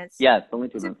 2 minutes. Yeah, it's only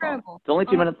two It's minutes long. incredible. It's only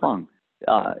Oh two my minutes God.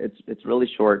 long. It's really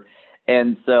short,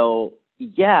 and so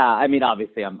yeah. I mean,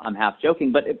 obviously, I'm half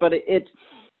joking, but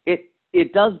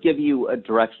it does give you a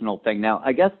directional thing. Now,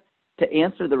 I guess to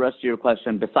answer the rest of your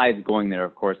question, besides going there,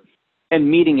 of course, and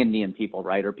meeting Indian people,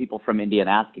 right, or people from India and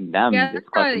asking them Yeah, this that's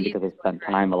probably question the because they easiest way, spend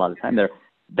right? time a lot of time there,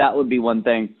 that would be one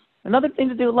thing. Another thing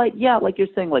to do, like yeah, like you're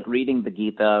saying, like reading the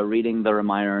Gita, reading the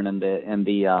Ramayana and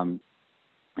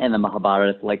the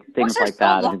Mahabharata, like things Books are like so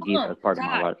that, and the Gita long. is part of God.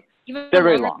 Mahabharata. Even They're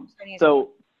very longer than long. Chinese books. So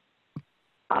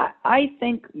I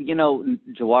think,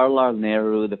 Jawaharlal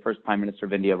Nehru, the first Prime Minister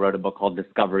of India, wrote a book called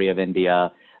Discovery of India.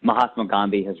 Mahatma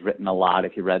Gandhi has written a lot.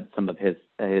 If you read some of his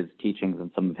teachings and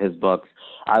some of his books,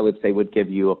 I would say would give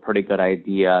you a pretty good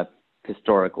idea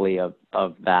historically of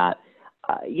that.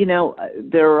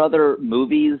 There are other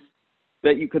movies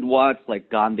that you could watch, like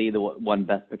Gandhi, the won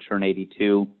Best Picture in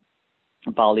 '82.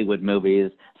 Bollywood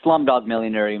movies. Slumdog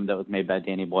Millionaire, even though it was made by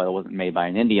Danny Boyle, wasn't made by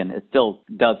an Indian. It still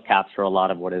does capture a lot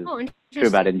of what is Oh, true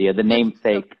about interesting. India. The Which book?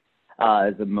 Namesake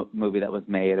is a movie that was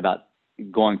made about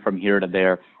going from here to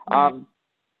there. Mm.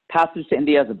 Passage to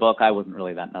India is a book. I wasn't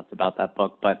really that nuts about that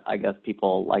book, but I guess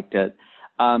people liked it.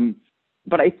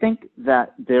 But I think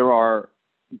that there are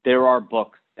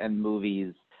books and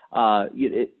movies.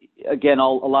 Again, a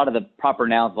lot of the proper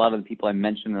nouns, a lot of the people I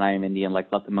mentioned, and I am Indian,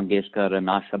 like Lata Mangeshkar and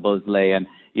Asha Bhosle and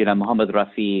Muhammad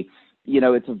Rafi.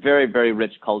 It's a very, very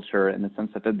rich culture in the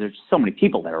sense that there's so many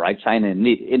people there, right? China and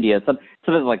India.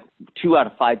 Sometimes like 2 out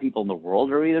of 5 people in the world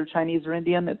are either Chinese or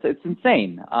Indian. It's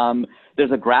insane.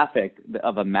 There's a graphic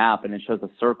of a map, and it shows a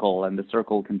circle, and the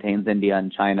circle contains India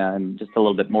and China and just a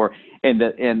little bit more. And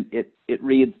it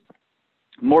reads,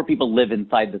 more people live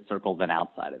inside the circle than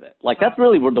outside of it. Like that's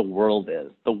really where the world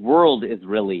is. The world is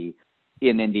really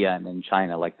in India and in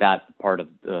China, like that part of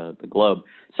the globe.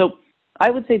 So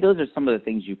I would say those are some of the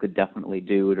things you could definitely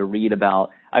do to read about.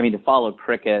 I mean, to follow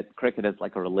cricket. Cricket is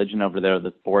like a religion over there,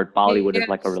 the sport. Bollywood is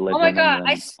like a Yes. Oh my religion, and God.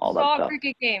 I then all that saw a stuff.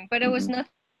 cricket game, but it was Hmm.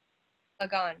 nothing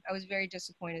Lagan. I was very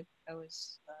disappointed. I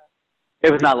was,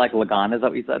 It was not like Lagan, is that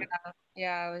what you said?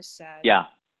 yeah, I was sad. Yeah,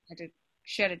 I did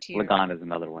shed a tear. Lagan is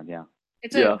another one. Yeah,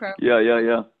 It's an yeah, incredible. yeah, yeah,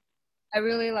 yeah. I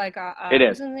really like. It is.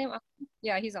 What's his name?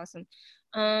 Yeah, he's awesome.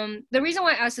 The reason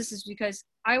why I asked this is because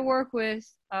I work with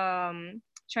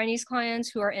Chinese clients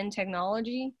who are in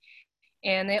technology,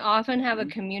 and they often have a Mm-hmm.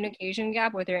 communication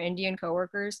gap with their Indian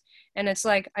coworkers. And it's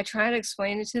like I try to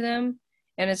explain it to them,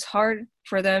 and it's hard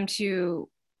for them to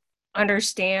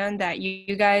understand that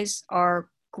you guys are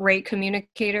great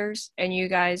communicators and you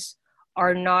guys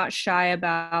are not shy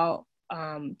about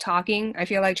talking. I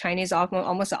feel like Chinese are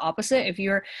almost the opposite. If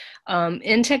you're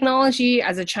in technology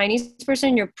as a Chinese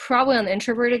person, you're probably on the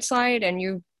introverted side and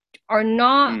you are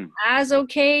not Mm, as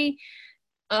okay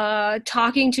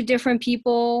talking to different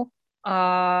people.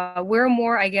 We're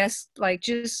more, I guess, like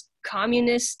just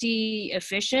communisty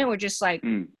efficient. We're just like,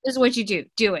 mm, this is what you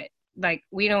do it. Like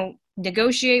we don't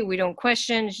negotiate, we don't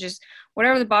question. It's just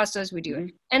whatever the boss does, we do it.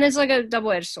 mm-hmm. And it's like a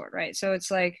double-edged sword, right? So it's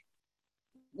like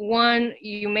one,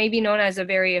 you may be known as a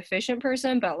very efficient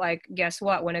person, but like guess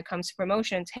what, when it comes to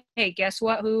promotions, hey, guess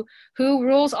what, who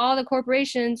rules all the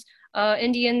corporations?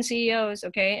 Indian CEOs.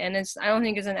 Okay. And it's, I don't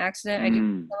think it's an accident. I do,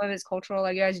 Mm. some of it's cultural.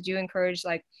 Like you guys do encourage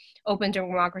like open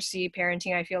democracy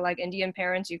parenting. I feel like Indian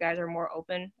parents, you guys are more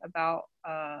open about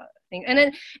things.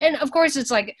 And of course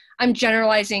it's like I'm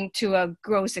generalizing to a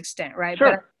gross extent, right? But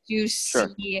I Sure, do sure.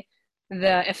 see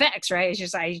the effects, right? It's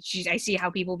just I see how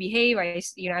people behave.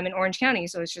 I'm in Orange County,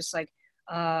 so it's just like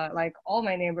all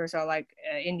my neighbors are like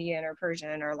Indian or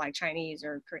Persian or like Chinese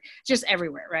or Korean, just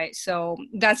everywhere, right? So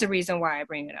that's the reason why I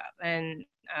bring it up. And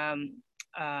um,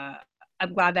 uh,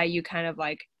 I'm glad that you kind of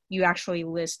like you actually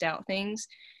list out things.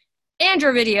 And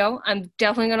your video, I'm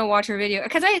definitely gonna watch your video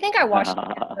because I think I watched it,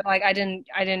 but like I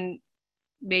didn't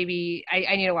maybe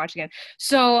I need to watch again.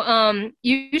 So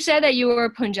you said that you were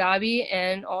Punjabi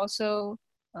and also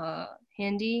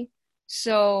Hindi.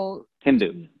 So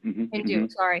Hindu. Hmm. Hindu, Hmm.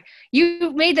 sorry.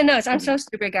 You made the notes. I'm Hmm. so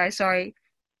stupid, guys. Sorry.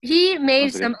 He made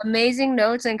That's okay. some amazing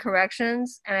notes and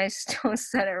corrections, and I still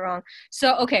said it wrong.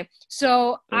 So okay,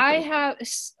 so Okay. I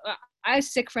have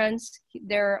sick friends.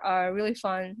 They're really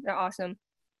fun. They're awesome.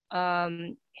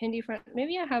 Hindi friends.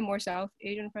 Maybe I have more South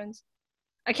Asian friends.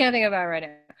 I can't think about it right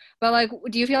now. But like,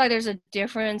 do you feel like there's a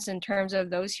difference in terms of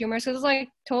those humors? Because it's like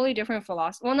totally different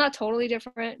philosophy. Well, not totally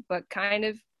different, but kind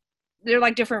of. They're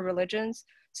like different religions.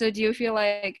 So do you feel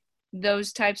like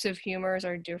those types of humors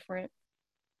are different?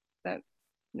 That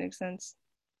makes sense.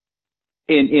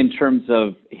 In terms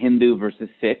of Hindu versus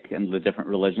Sikh and the different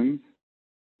religions?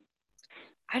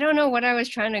 I don't know what I was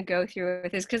trying to go through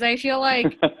with this because I feel like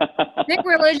Sikh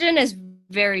religion is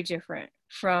very different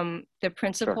from the Sure.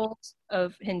 principles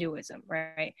of Hinduism,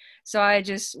 right? So I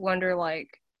just wonder, like,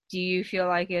 do you feel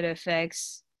like it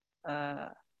affects uh,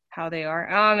 how they are?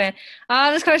 Oh man,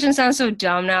 this question sounds so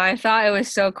dumb now. I thought it was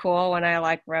so cool when I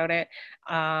like wrote it.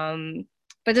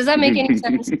 But does that make any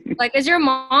sense? Like, is your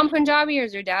mom Punjabi or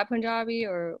is your dad Punjabi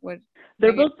or what?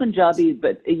 They're Maybe. both Punjabi,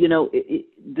 but you know,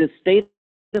 the state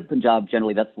of Punjab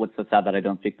generally. That's what's so sad that I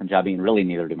don't speak Punjabi, and really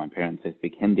neither do my parents. They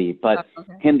speak Hindi, Oh, but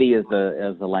okay. Hindi is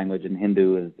the language, and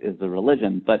Hindu is the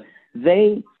religion. But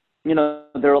they, you know,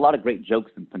 there are a lot of great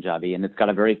jokes in Punjabi, and it's got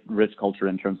a very rich culture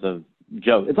in terms of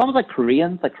joke. It's almost like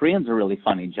Koreans. Like Koreans are really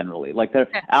funny generally. Like they're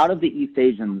Yes. out of the East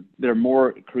Asians, there are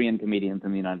more Korean comedians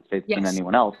in the United States than Yes.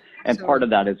 anyone else. And part Absolutely. of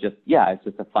that is just it's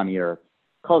just a funnier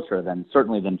culture than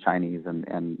certainly than Chinese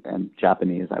and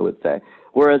Japanese, I would say.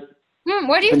 Whereas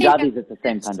What do you think Punjabis, it's the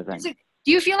same kind of is thing. it,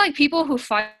 do you feel like people who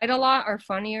fight a lot are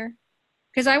funnier?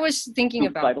 Because I was thinking Who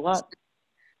about fight a this. lot?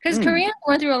 Because Hmm. Koreans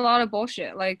went through a lot of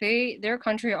bullshit. Like their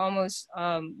country almost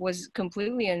was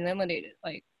completely eliminated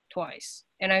like twice.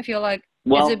 And I feel like is it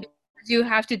Well, because you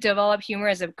have to develop humor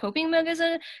as a coping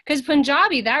mechanism? Because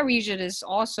Punjabi, that region is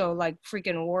also like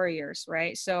freaking warriors,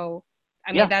 right? So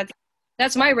I mean yeah,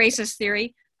 that's my racist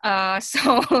theory. So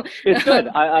it's good.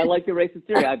 I like your racist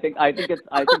theory. I think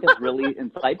it's really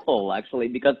insightful actually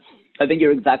because I think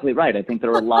you're exactly right. I think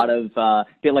there are a lot of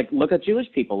feel like look at Jewish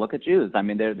people, look at Jews. I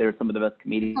mean, they're some of the best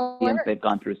comedians. They've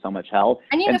gone through so much hell,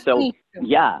 I need a and so funny Jew.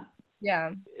 yeah,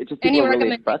 Yeah. it's just Any people are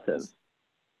really expressive recommendations?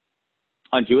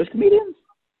 on Jewish comedians.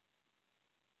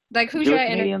 Like who should Jewish I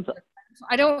interview? comedians.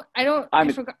 I I'm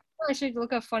forgot. I should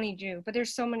look up funny Jew, but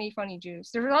there's so many funny Jews.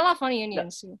 There's a lot of funny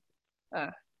Indians too. Uh,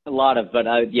 a lot of, but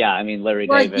yeah, I mean, Larry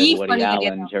or David, the Woody funny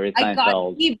Indian. Allen, Jerry I got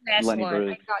Seinfeld, the best Lenny one. I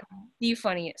Bruce. got the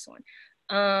funniest one.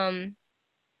 Um,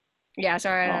 yeah,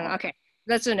 sorry, I don't know. Oh, Okay,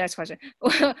 that's the next question.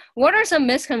 What are some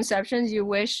misconceptions you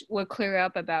wish would clear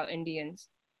up about Indians?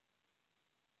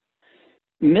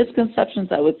 misconceptions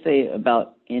I would say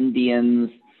about Indians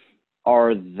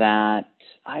are that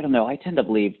I don't know. I tend to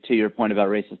believe, to your point about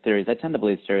racist theories, I tend to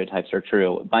believe stereotypes are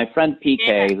true. My friend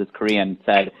Yeah. PK, who's Korean,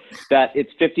 said that it's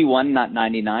 51, not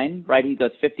 99, right? He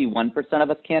goes, 51% of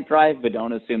us can't drive, but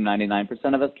don't assume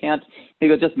 99% of us can't. He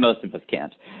goes, just most of us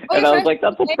can't. Oh, And your I was friends like,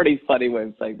 that's with a PK? pretty funny way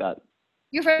of saying that.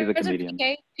 Your He's a friends with comedian.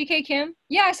 PK? PK Kim?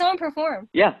 Yeah, I saw him perform.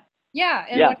 Yeah, Yeah,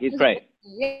 and yeah, when he's he was great.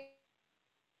 yeah,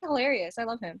 hilarious. I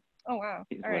love him. Oh wow.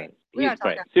 He's All right, great. we He's gotta talk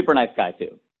great. after. Super nice guy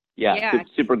too. Yeah, Yeah.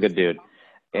 super good dude.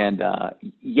 And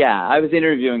yeah, I was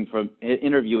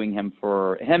interviewing him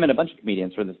for him and a bunch of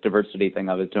comedians for this diversity thing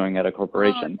I was doing at a Oh,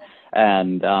 corporation,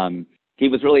 and he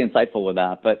was really insightful with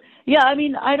that. But yeah, I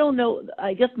mean, I don't know.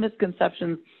 I guess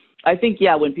misconceptions. I think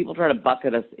yeah, when people try to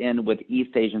bucket us in with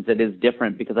East Asians, it is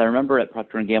different because I remember at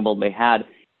Procter and Gamble they had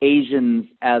Asians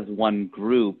as one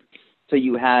group. So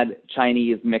you had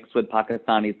Chinese mixed with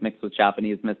Pakistanis, mixed with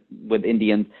Japanese, mixed with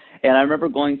Indians, and I remember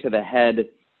going to the head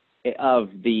of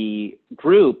the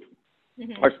group,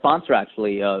 mhm, our sponsor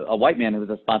actually, a white man who was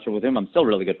a sponsor with him, I'm still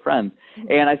really good friends. mhm.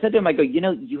 And I said to him, I go, you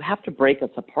know, you have to break us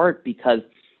apart because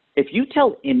if you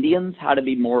tell Indians how to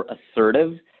be more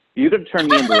assertive, you're going to turn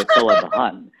me into Attila the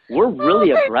Hun. We're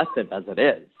really aggressive as it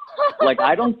is. Like,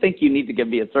 I don't think you need to give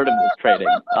me assertiveness training.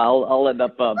 I'll end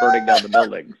up burning down the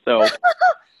building. So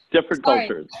different Sorry.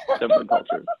 cultures, different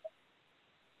cultures.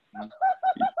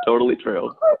 Totally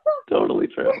true. Totally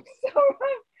true.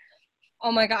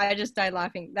 Oh my god, I just died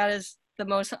laughing. That is the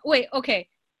most. Wait, okay.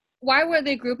 Why were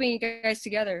they grouping you guys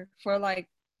together for like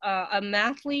a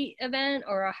mathlete event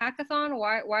or a hackathon?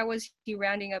 Why was he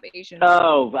rounding up Asians?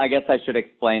 Oh, I guess I should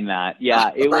explain that.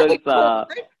 Yeah, it was.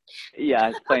 Yeah,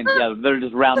 explain. Yeah, they're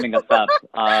just rounding us up.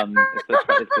 It's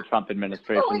the Trump Oh, we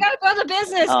administration. gotta build a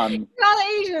business. Um, All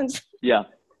the Asians. yeah,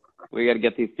 we got to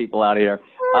get these people out of here.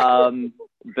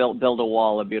 Build a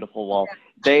wall, a beautiful wall.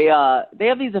 They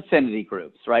have these affinity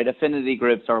groups, right? Affinity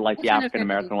groups are like What's the an African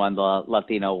affinity? American one, the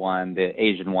Latino one, the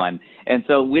Asian one. And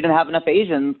so we didn't have enough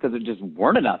Asians because there just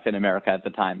weren't enough in America at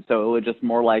the time. So it was just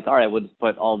more like, all right, we'll just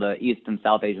put all the East and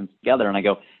South Asians together. And I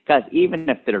go, guys, even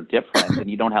if they're different and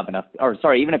you don't have enough, or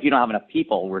sorry, even if you don't have enough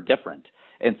people, we're different.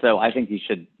 And so I think you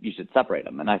should separate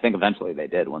them. And I think eventually they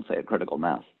did once they had critical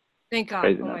mass. Thank God. Oh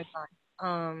Craziness. my God.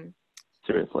 Um,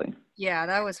 Seriously. yeah,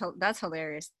 that's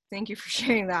hilarious. Thank you for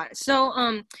sharing that.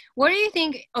 So, what do you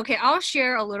think? Okay, I'll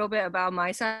share a little bit about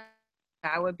my side.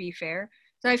 That would be fair.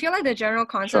 So I feel like the general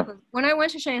concept Sure. of when I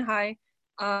went to Shanghai,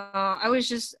 I was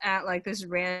just at like this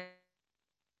random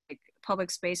public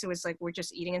space. It was like we're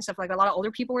just eating and stuff. Like a lot of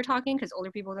older people were talking because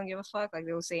older people don't give a fuck. Like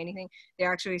they will say anything. They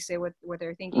actually say what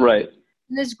they're thinking. Right.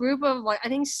 This group of like I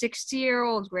think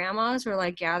 60-year-old grandmas were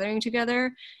like gathering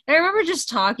together. And I remember just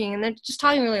talking and they're just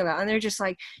talking really loud. And they're just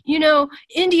like,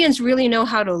 Indians really know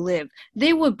how to live.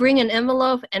 They would bring an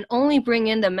envelope and only bring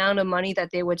in the amount of money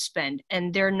that they would spend.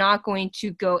 And they're not going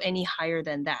to go any higher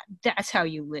than that. That's how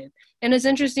you live. And it's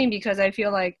interesting because I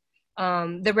feel like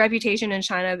the reputation in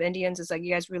China of Indians is like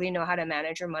you guys really know how to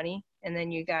manage your money, and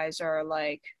then you guys are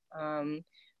like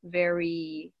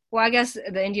very well. I guess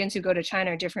the Indians who go to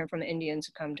China are different from the Indians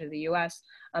who come to the U.S.,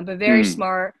 but very Mm.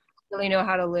 smart, really know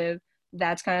how to live.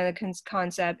 That's kind of the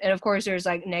concept, and of course, there's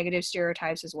like negative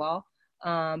stereotypes as well.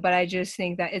 But I just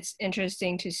think that it's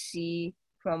interesting to see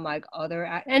from like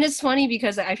and it's funny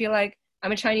because I feel like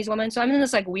I'm a Chinese woman, so I'm in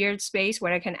this like weird space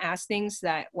where I can ask things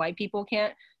that white people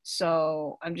can't.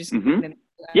 So I'm just Mm-hmm. gonna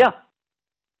Yeah.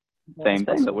 Same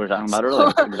thing that we were talking about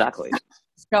earlier. Exactly.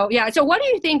 so yeah. So what do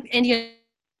you think Indians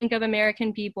think of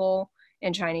American people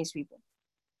and Chinese people,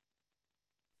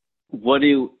 What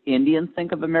do Indians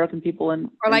think of American people or and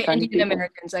like Chinese Indian people?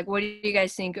 Americans? Like, what do you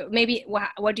guys think? Maybe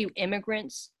what do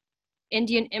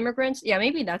Indian immigrants? Yeah,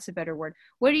 maybe that's a better word.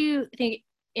 What do you think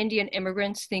Indian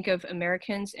immigrants think of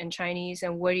Americans and Chinese,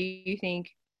 and what do you think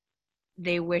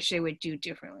they wish they would do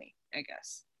differently? I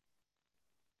guess.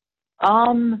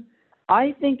 Um,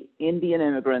 I think Indian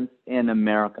immigrants in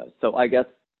America. So I guess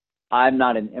I'm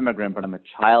not an immigrant, but I'm a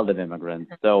child of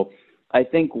immigrants. So I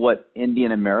think what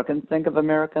Indian Americans think of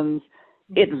Americans,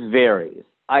 it varies.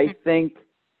 I think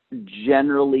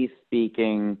generally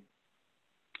speaking,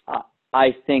 uh,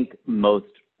 I think most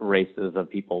races of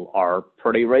people are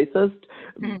pretty racist,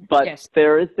 but Yes.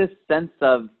 there is this sense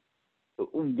of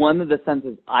one of the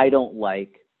senses I don't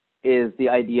like is the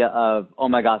idea of, oh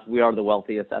my gosh, we are the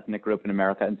wealthiest ethnic group in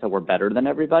America, and so we're better than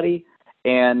everybody.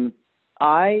 And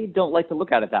I don't like to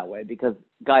look at it that way because,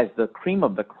 guys, the cream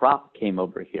of the crop came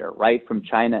over here, right, from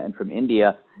China and from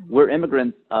India. We're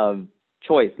immigrants of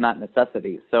choice, not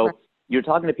necessity. So you're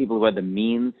talking to people who had the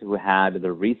means, who had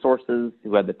the resources,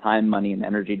 who had the time, money, and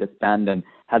energy to spend, and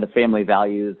had the family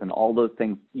values and all those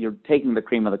things. You're taking the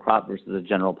cream of the crop versus the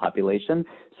general population.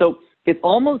 So it's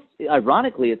almost,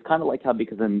 ironically, it's kind of like how,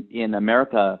 because in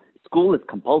America, school is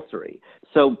compulsory.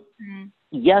 So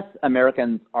yes,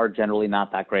 Americans are generally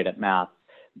not that great at math,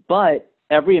 but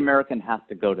every American has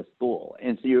to go to school.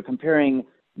 And so you're comparing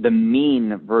the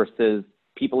mean versus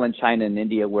people in China and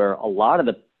India, where a lot of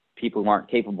the people who aren't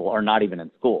capable are not even in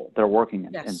school. They're working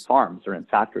in farms or in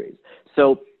factories.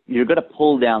 So you're going to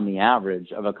pull down the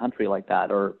average of a country like that,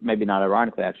 or maybe not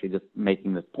ironically, actually just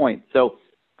making this point. So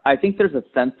I think there's a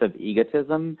sense of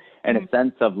egotism and a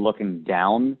sense of looking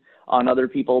down on other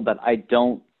people that I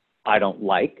don't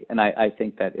like. And I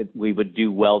think that we would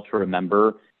do well to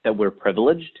remember that we're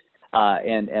privileged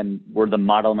and we're the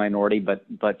model minority,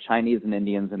 but Chinese and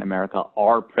Indians in America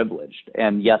are privileged.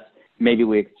 And yes, maybe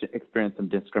we experience some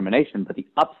discrimination, but the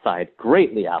upside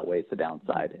greatly outweighs the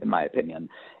downside, in my opinion,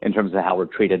 in terms of how we're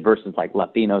treated versus like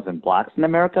Latinos and Blacks in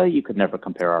America. You could never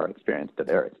compare our experience to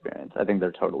their experience. I think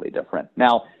they're totally different.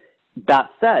 Now, that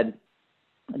said,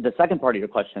 the second part of your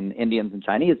question, Indians and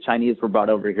Chinese were brought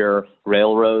over here,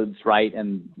 railroads, right,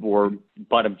 and were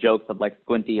butt of jokes of like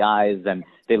squinty eyes, and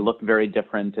they looked very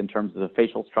different in terms of the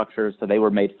facial structures, so they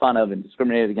were made fun of and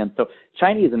discriminated against. So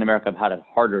Chinese in America have had it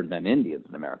harder than Indians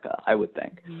in America, I would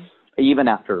think. Even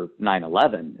after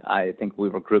 9/11, I think we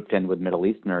were grouped in with Middle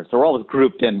Easterners. So we're always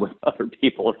grouped in with other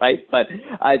people, right? But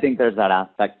I think there's that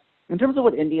aspect. In terms of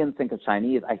what Indians think of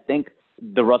Chinese, I think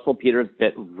the Russell Peters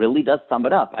bit really does sum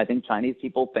it up. I think Chinese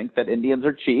people think that Indians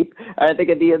are cheap. And I think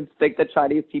Indians think that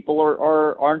Chinese people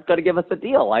aren't going to give us a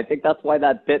deal. I think that's why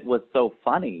that bit was so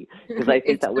funny, because I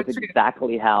think that was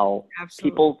exactly how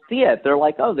people see it. They're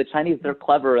like, oh, the Chinese, they're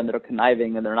clever and they're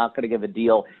conniving and they're not going to give a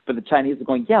deal. But the Chinese are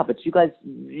going, yeah, but you guys,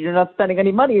 you're not spending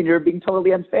any money and you're being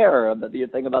totally unfair. Your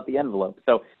thing about the envelope.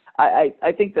 So I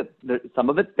think that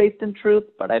some of it's based in truth,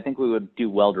 but I think we would do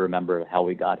well to remember how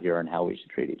we got here and how we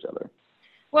should treat each other.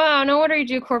 Wow, no wonder you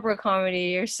do corporate comedy.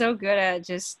 You're so good at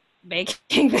just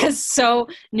making this so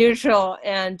neutral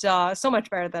and so much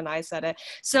better than I said it.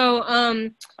 So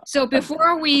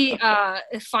before we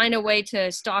find a way to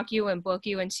stalk you and book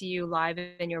you and see you live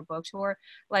in your book tour,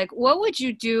 like what would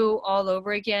you do all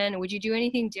over again? Would you do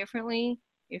anything differently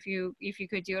if you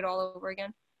could do it all over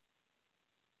again?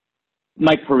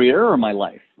 My career or my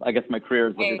life? I guess my career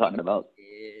is what you're I, talking about.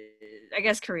 I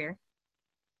guess career.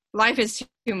 Life is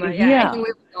too much. Yeah, I think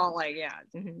Yeah, we all like, yeah.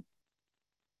 Mhm.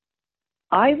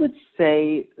 I would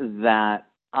say that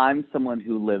I'm someone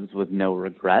who lives with no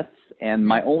regrets. And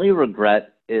my only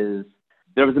regret is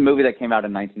there was a movie that came out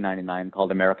in 1999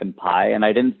 called American Pie, and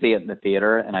I didn't see it in the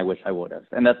theater, and I wish I would have.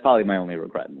 And that's probably my only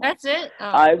regret in life. That's it? Oh,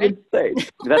 I okay. would say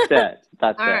that's it.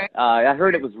 That's All it. right. I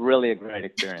heard it was really a great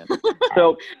experience.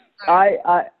 So All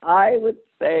right. I would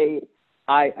say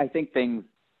I think things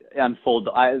unfold.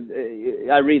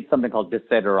 I read something called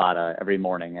Desiderata every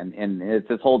morning, and it's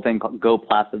this whole thing called Go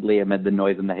Placidly Amid the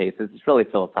Noise and the Haste. It's really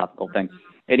a philosophical thing.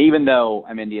 And even though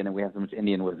I'm Indian and we have so much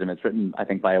Indian wisdom, it's written, I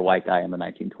think, by a white guy in the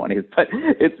 1920s. But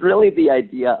it's really the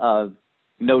idea of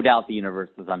no doubt the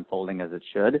universe is unfolding as it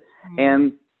should.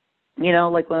 And you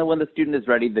know, like when the student is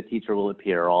ready, the teacher will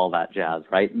appear, all that jazz,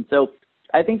 right? And so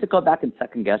I think to go back and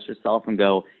second guess yourself and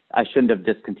go, I shouldn't have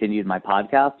discontinued my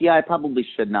podcast. Yeah, I probably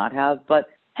should not have, but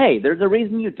hey, there's a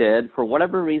reason you did. For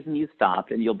whatever reason you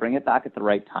stopped, and you'll bring it back at the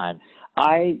right time.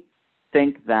 I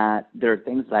think that there are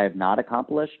things that I have not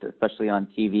accomplished, especially on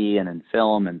TV and in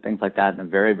film and things like that, in a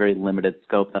very, very limited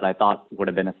scope that I thought would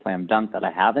have been a slam dunk that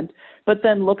I haven't. But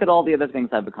then look at all the other things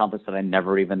I've accomplished that I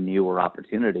never even knew were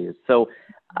opportunities. So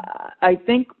I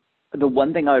think the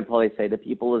one thing I would probably say to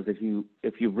people is if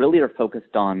you really are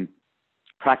focused on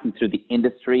cracking through the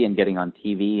industry and getting on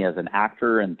TV as an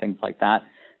actor and things like that,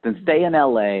 then stay in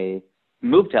LA,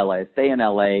 move to LA, stay in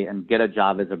LA, and get a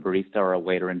job as a barista or a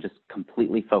waiter and just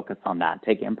completely focus on that.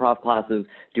 Take improv classes,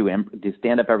 do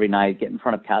stand-up every night, get in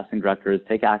front of casting directors,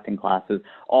 take acting classes,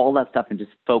 all that stuff, and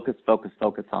just focus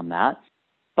on that.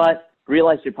 But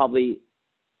realize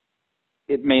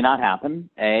it may not happen,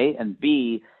 A, and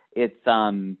B,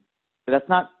 that's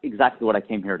not exactly what I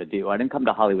came here to do. I didn't come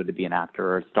to Hollywood to be an actor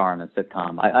or a star in a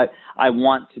sitcom. I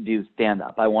want to do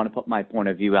stand-up. I want to put my point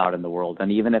of view out in the world. And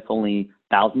even if only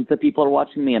thousands of people are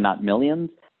watching me and not millions,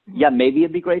 yeah, maybe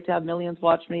it'd be great to have millions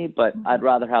watch me, but I'd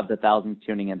rather have the thousands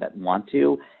tuning in that want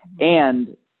to.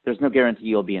 And there's no guarantee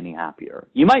you'll be any happier.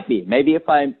 You might be. Maybe if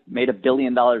I made $1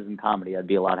 billion in comedy, I'd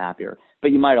be a lot happier.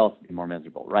 But you might also be more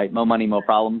miserable, right? Mo money, mo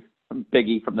problems.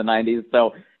 Biggie from the 90s.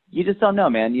 So you just don't know,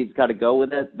 man. You've got to go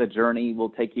with it. The journey will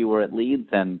take you where it leads.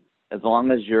 And as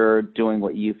long as you're doing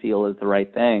what you feel is the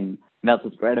right thing, and that's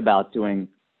what's great about doing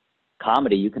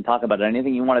comedy. You can talk about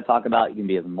anything you want to talk about. You can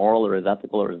be as moral or as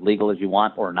ethical or as legal as you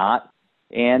want or not.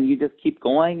 And you just keep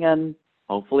going and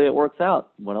hopefully it works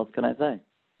out. What else can I say?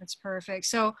 That's perfect.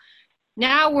 So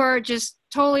now we're just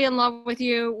totally in love with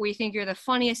you. We think you're the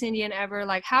funniest Indian ever.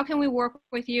 Like, how can we work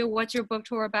with you? What's your book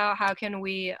tour about? How can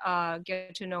we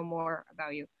get to know more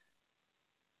about you?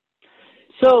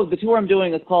 So the tour I'm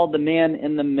doing is called The Man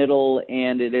in the Middle,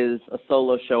 and it is a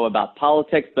solo show about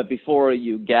politics. But before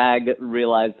you gag,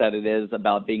 realize that it is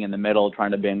about being in the middle, trying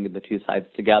to bring the two sides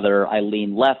together. I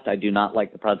lean left. I do not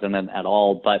like the president at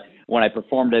all. But when I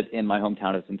performed it in my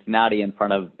hometown of Cincinnati in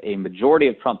front of a majority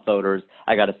of Trump voters,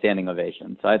 I got a standing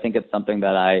ovation. So I think it's something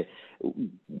that I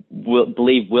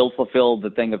believe will fulfill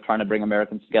the thing of trying to bring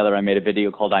Americans together. I made a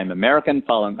video called I'm American,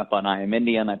 following up on I Am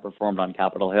Indian. I performed on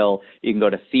Capitol Hill. You can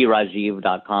go to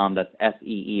seerajiv.com, that's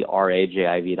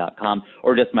seerajiv.com,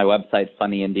 or just my website,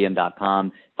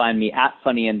 funnyindian.com. Find me at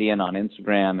funnyyindian on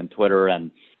Instagram and Twitter and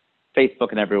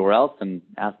Facebook and everywhere else, and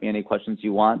ask me any questions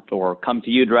you want, or come to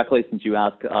you directly since you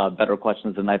ask better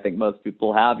questions than I think most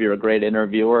people have. You're a great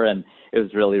interviewer, and it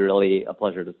was really, really a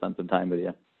pleasure to spend some time with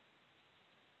you.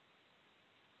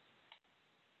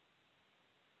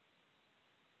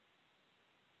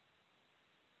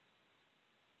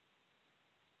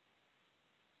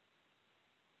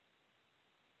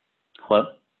 Hello?